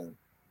or you don't.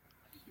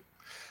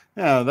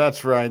 Yeah,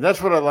 that's right.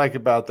 That's what I like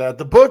about that.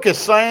 The book is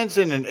Science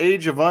in an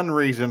Age of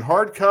Unreason,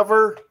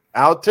 hardcover,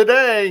 out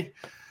today.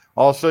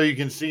 Also, you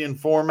can see in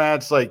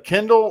formats like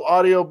Kindle,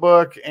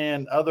 audiobook,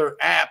 and other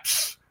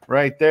apps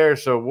right there.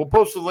 So we'll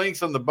post the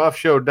links on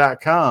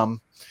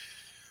thebuffshow.com.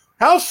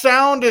 How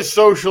sound is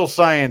social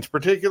science,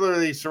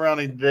 particularly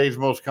surrounding today's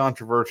most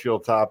controversial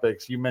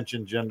topics? You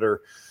mentioned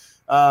gender.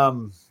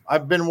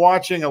 I've been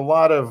watching a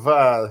lot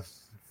of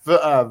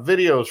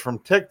videos from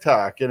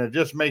TikTok, and it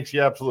just makes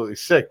you absolutely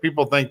sick.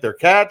 People think they're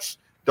cats,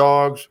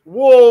 dogs,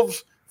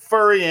 wolves,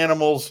 furry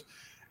animals,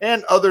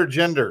 and other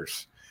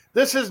genders.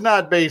 This is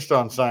not based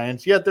on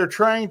science, yet they're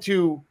trying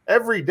to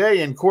every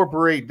day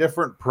incorporate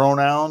different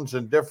pronouns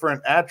and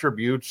different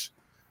attributes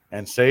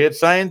and say it's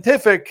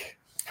scientific.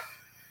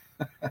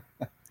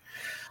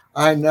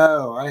 I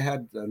know. I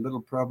had a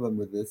little problem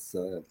with this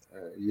a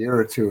year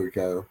or two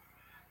ago.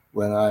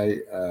 when I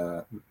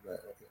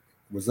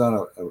was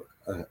on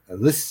a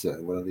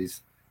listserv, one of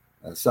these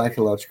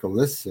psychological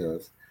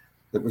listservs,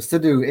 that was to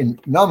do,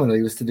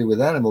 nominally was to do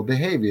with animal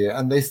behavior.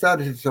 And they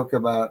started to talk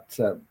about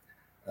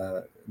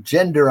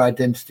gender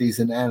identities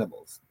in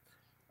animals.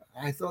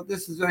 I thought,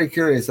 this is very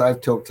curious.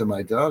 I've talked to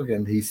my dog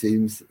and he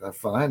seems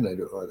fine.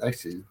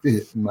 Actually,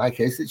 in my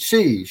case, it's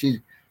she.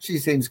 She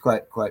seems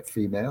quite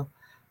female.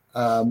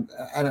 And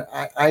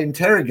I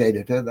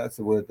interrogated her. That's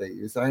the word they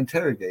use. I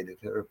interrogated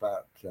her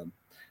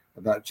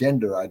about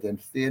gender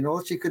identity, and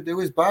all she could do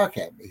was bark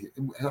at me.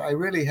 I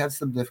really had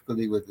some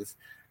difficulty with this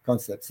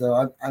concept.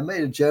 So I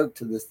made a joke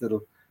to this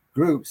little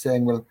group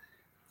saying, well,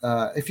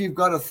 if you've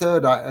got a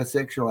third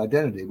sexual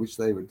identity, which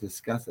they were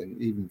discussing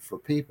even for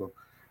people,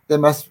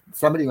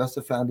 somebody must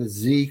have found a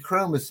Z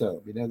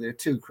chromosome. You know, there are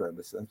 2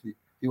 chromosomes. If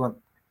you want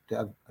to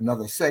have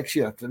another sex,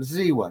 you have to have a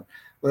Z one.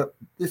 Well,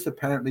 this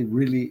apparently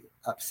really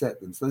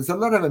upset them. So there's a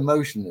lot of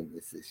emotion in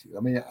this issue.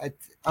 I mean,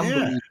 it's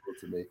unbelievable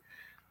to me.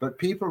 But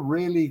people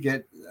really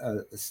get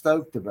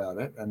stoked about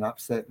it and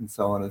upset and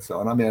so on and so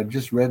on. I mean, I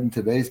just read in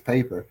today's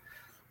paper,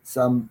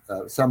 some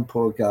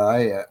poor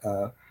guy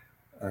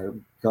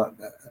got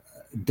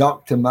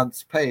docked a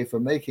month's pay for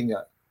making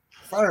a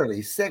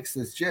thoroughly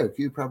sexist joke.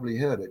 You probably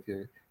heard it.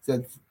 You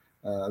said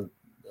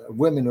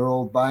women are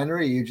all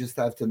binary. You just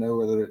have to know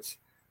whether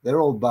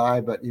they're all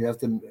bi, but you have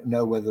to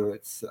know whether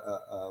it's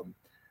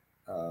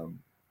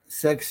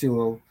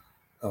sexual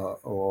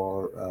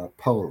or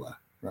polar,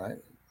 right?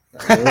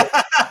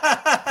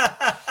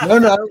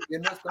 No, you're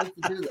not supposed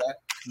to do that.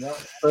 Not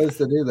supposed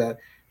to do that.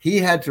 He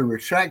had to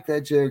retract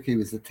that joke. He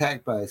was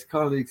attacked by his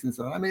colleagues and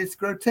so on. I mean, it's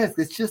grotesque.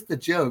 It's just a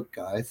joke,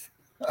 guys.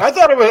 I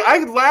thought it was.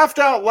 I laughed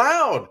out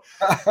loud.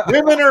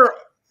 Women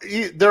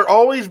they're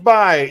always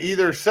bi,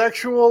 either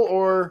sexual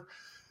or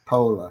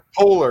polar.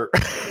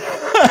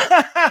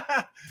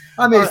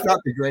 I mean, it's not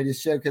the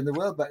greatest joke in the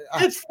world, but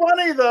it's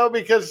funny though,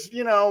 because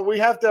we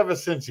have to have a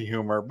sense of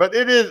humor. But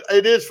it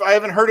is. I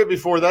haven't heard it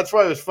before. That's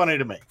why it was funny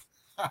to me.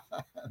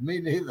 Me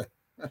neither.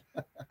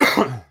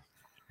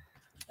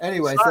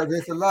 Anyway, so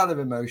there's a lot of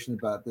emotion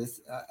about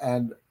this,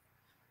 and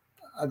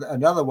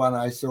another one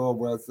I saw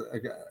was,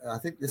 I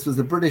think this was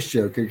a British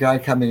joke, a guy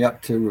coming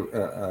up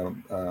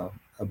to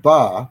a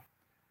bar.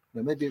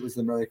 Now, maybe it was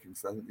American,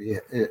 so I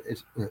think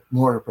it's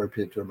more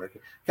appropriate to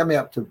American. Coming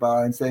up to a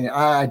bar and saying,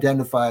 I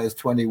identify as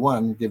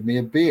 21, give me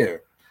a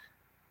beer.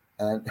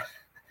 And,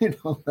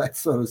 that's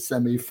sort of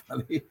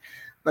semi-funny.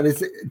 But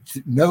it's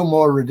no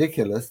more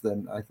ridiculous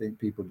than I think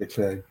people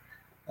declare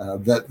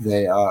that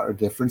they are a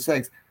different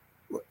sex.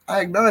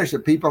 I acknowledge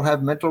that people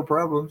have mental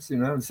problems,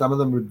 and some of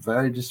them are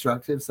very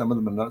destructive. Some of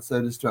them are not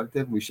so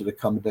destructive. We should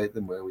accommodate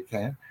them where we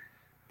can.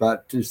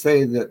 But to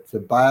say that the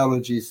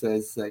biology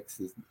says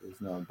sex is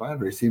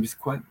non-binary seems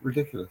quite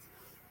ridiculous.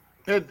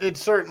 It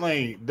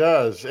certainly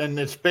does. And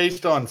it's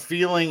based on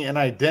feeling and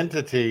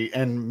identity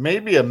and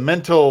maybe a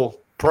mental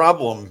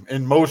problem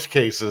in most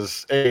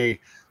cases, a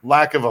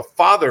lack of a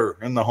father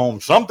in the home.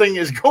 Something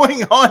is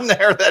going on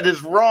there that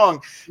is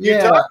wrong. You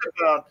talked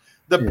about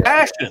the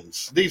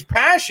passions, these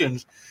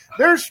passions.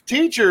 There's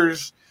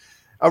teachers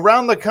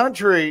around the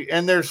country,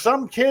 and there's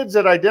some kids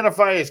that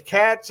identify as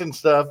cats and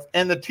stuff,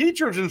 and the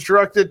teacher's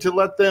instructed to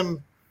let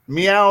them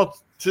meow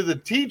to the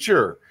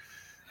teacher.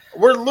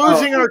 We're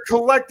losing our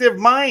collective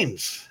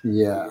minds.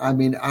 Yeah, I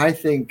mean, I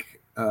think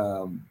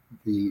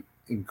the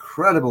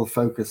incredible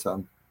focus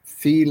on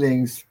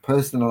feelings,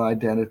 personal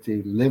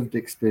identity, lived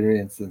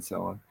experience, and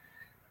so on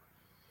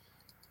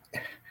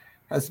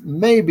has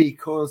maybe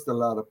caused a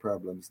lot of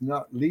problems,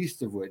 not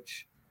least of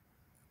which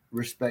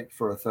respect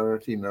for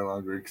authority no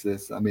longer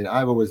exists. I mean,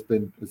 I've always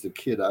been, as a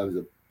kid, I was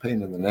a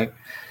pain in the neck,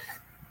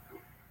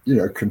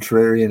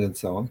 contrarian and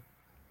so on.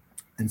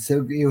 And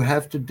so you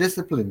have to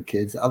discipline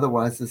kids,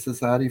 otherwise the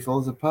society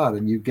falls apart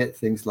and you get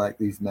things like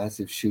these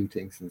massive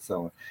shootings and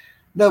so on.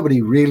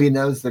 Nobody really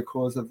knows the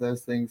cause of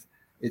those things.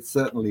 It's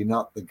certainly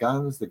not the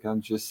guns. The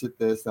guns just sit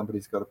there.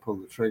 Somebody's got to pull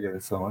the trigger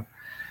and so on.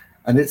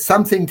 And it's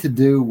something to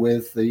do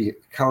with the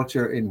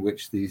culture in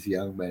which these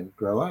young men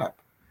grow up.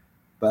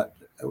 But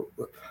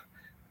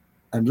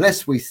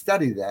unless we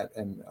study that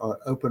and are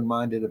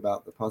open-minded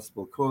about the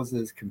possible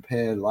causes,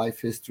 compare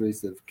life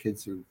histories of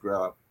kids who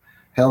grow up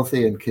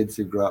healthy and kids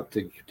who grow up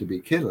to be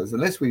killers,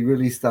 unless we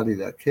really study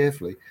that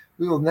carefully,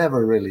 we will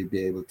never really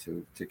be able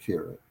to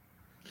cure it.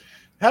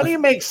 How do you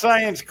make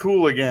science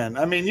cool again?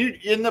 I mean,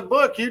 in the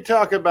book, you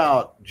talk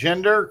about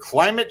gender,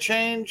 climate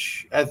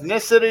change,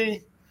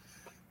 ethnicity,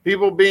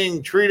 people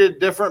being treated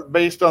different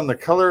based on the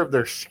color of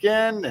their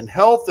skin, and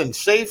health and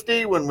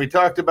safety when we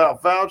talked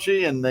about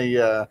Fauci and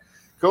the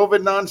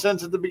COVID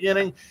nonsense at the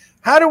beginning.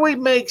 How do we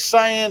make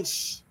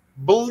science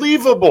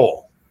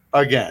believable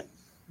again?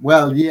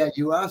 Well, yeah,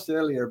 you asked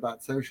earlier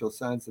about social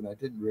science, and I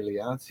didn't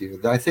really answer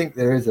you. I think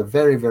there is a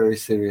very, very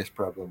serious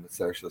problem with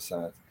social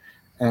science.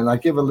 And I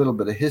give a little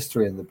bit of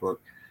history in the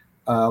book.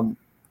 Around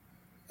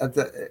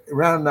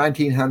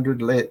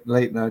 1900, late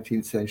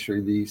 19th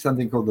century,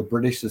 something called the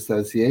British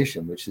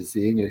Association, which is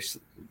the English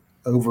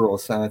Overall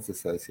Science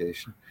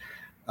Association,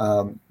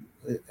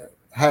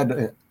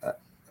 had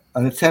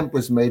an attempt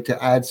was made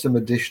to add some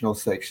additional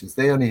sections.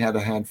 They only had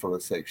a handful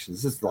of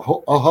sections. This is a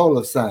whole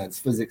of science,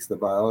 physics, the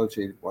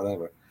biology,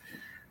 whatever.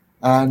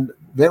 And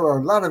there were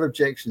a lot of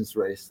objections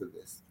raised to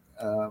this.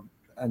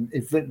 And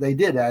if they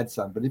did add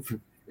some, but if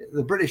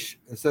the British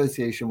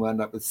Association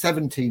wound up with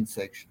 17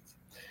 sections.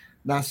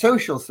 Now,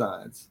 social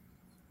science,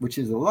 which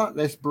is a lot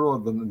less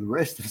broad than the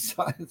rest of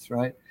science,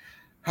 right,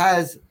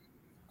 has,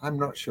 I'm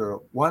not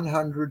sure,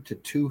 100 to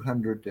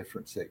 200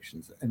 different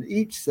sections. And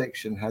each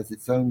section has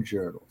its own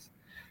journals.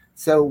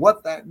 So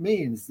what that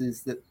means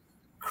is that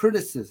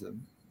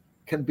criticism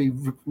can be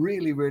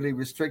really, really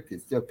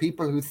restricted. There are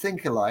people who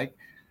think alike,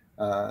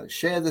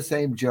 share the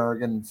same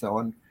jargon and so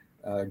on,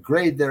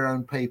 grade their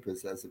own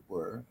papers, as it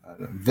were.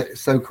 The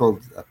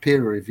so-called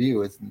peer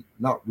review is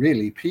not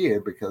really peer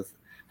because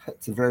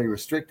it's very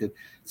restricted.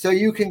 So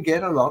you can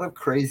get a lot of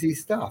crazy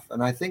stuff.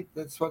 And I think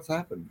that's what's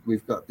happened.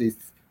 We've got these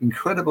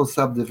incredible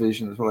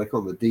subdivisions, what I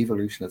call the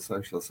devolution of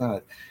social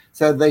science.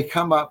 So they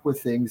come up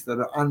with things that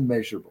are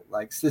unmeasurable,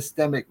 like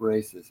systemic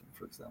racism,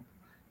 for example.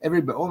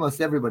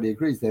 Almost everybody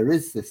agrees there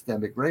is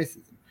systemic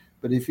racism.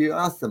 But if you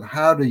ask them,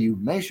 how do you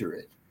measure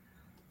it?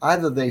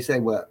 Either they say,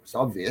 well, it's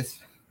obvious.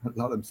 A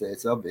lot of them say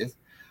it's obvious.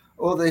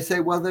 Or they say,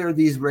 well, there are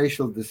these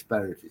racial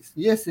disparities.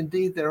 Yes,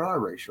 indeed, there are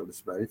racial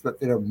disparities, but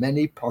there are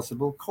many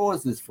possible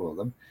causes for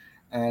them.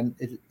 And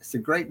it's a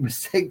great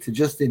mistake to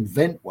just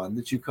invent one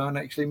that you can't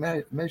actually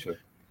measure.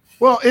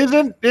 Well,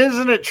 isn't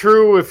it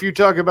true if you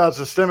talk about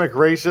systemic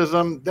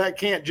racism, that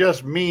can't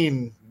just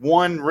mean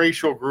one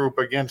racial group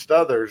against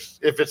others.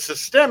 If it's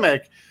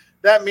systemic,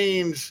 that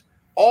means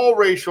all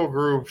racial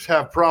groups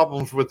have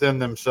problems within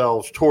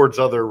themselves towards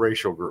other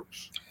racial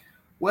groups.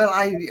 Well,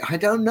 I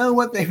don't know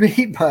what they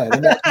mean by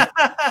it.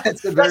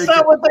 That's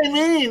not what they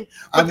mean.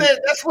 But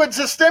that's what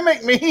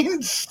systemic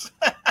means.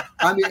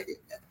 I mean,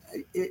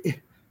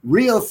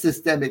 real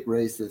systemic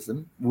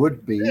racism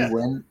would be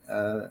when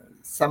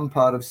some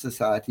part of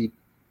society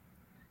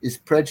is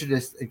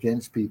prejudiced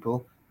against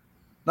people,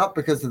 not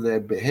because of their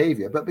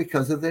behavior, but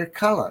because of their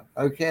color.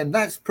 Okay, and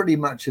that's pretty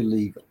much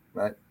illegal,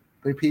 right?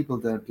 But people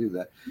don't do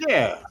that.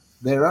 Yeah.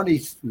 There are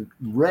only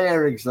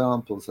rare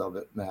examples of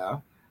it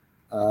now,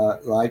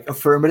 like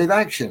affirmative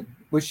action,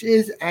 which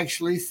is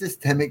actually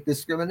systemic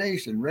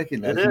discrimination.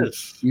 Recognize it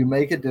is. You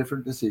make a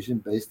different decision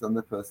based on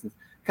the person's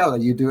color.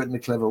 You do it in a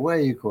clever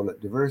way. You call it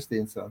diversity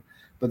and so on.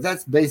 But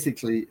that's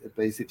basically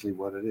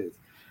what it is.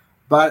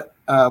 But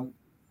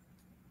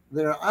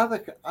there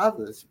are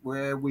others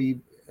where we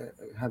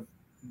have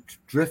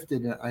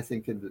drifted, I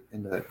think,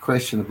 in a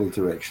questionable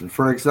direction.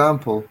 For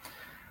example,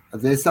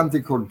 there's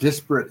something called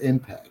disparate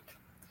impact.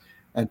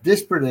 And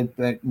disparate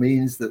impact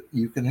means that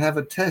you can have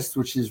a test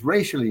which is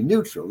racially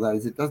neutral. That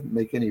is, it doesn't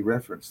make any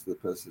reference to the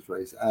person's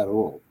race at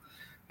all.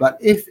 But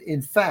if,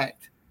 in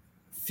fact,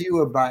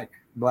 fewer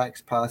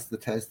blacks pass the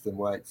test than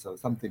whites or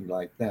something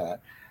like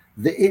that,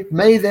 it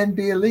may then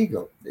be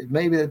illegal.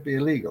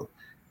 There's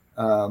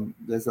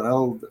an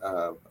old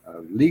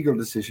legal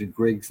decision,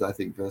 Griggs, I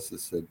think,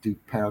 versus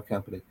Duke Power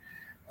Company.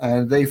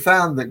 And they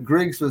found that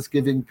Griggs was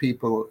giving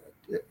people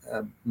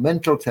a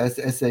mental test,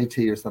 SAT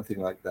or something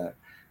like that.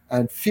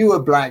 And fewer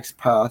blacks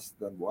passed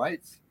than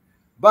whites.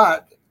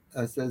 But,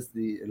 says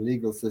the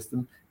legal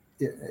system,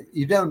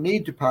 you don't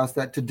need to pass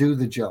that to do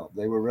the job.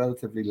 They were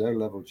relatively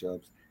low-level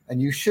jobs.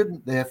 And you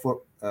shouldn't,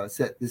 therefore,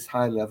 set this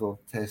high-level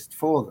test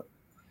for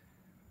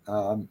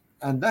them.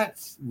 And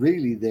that's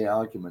really the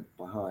argument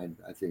behind,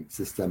 I think,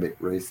 systemic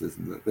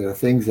racism, that there are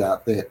things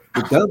out there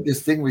that don't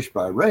distinguish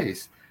by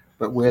race,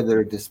 but where there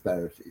are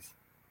disparities.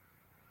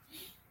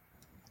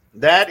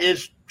 That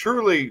is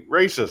truly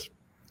racist.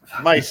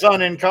 My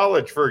son in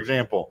college, for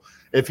example,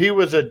 if he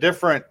was a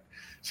different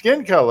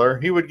skin color,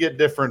 he would get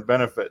different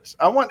benefits.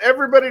 I want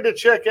everybody to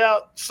check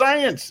out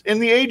Science in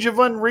the Age of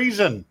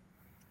Unreason.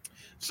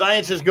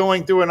 Science is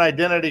going through an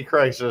identity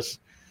crisis,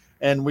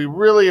 and we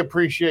really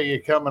appreciate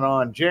you coming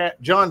on.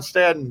 John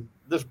Staddon,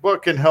 this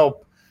book can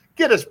help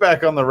get us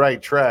back on the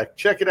right track.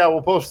 Check it out.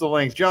 We'll post the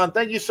links. John,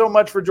 thank you so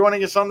much for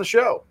joining us on the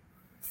show.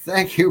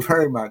 Thank you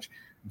very much.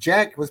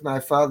 Jack was my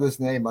father's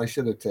name. I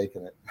should have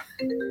taken it.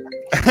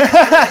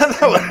 That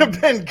would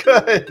have been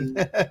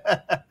good.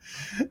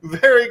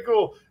 Very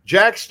cool.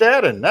 Jack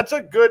Staddon. That's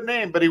a good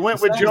name, but he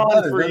went with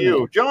John for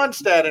you. John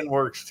Staddon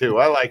works too.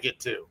 I like it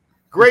too.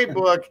 Great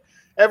book.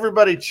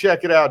 Everybody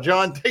check it out.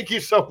 John, thank you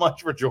so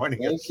much for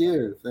joining us.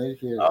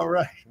 Thank you. All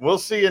right. We'll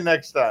see you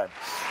next time.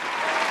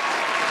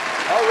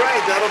 All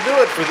right. That'll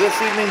do it for this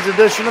evening's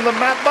edition of the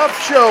Matt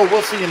Buff Show.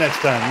 We'll see you next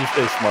time. You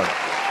stay smart.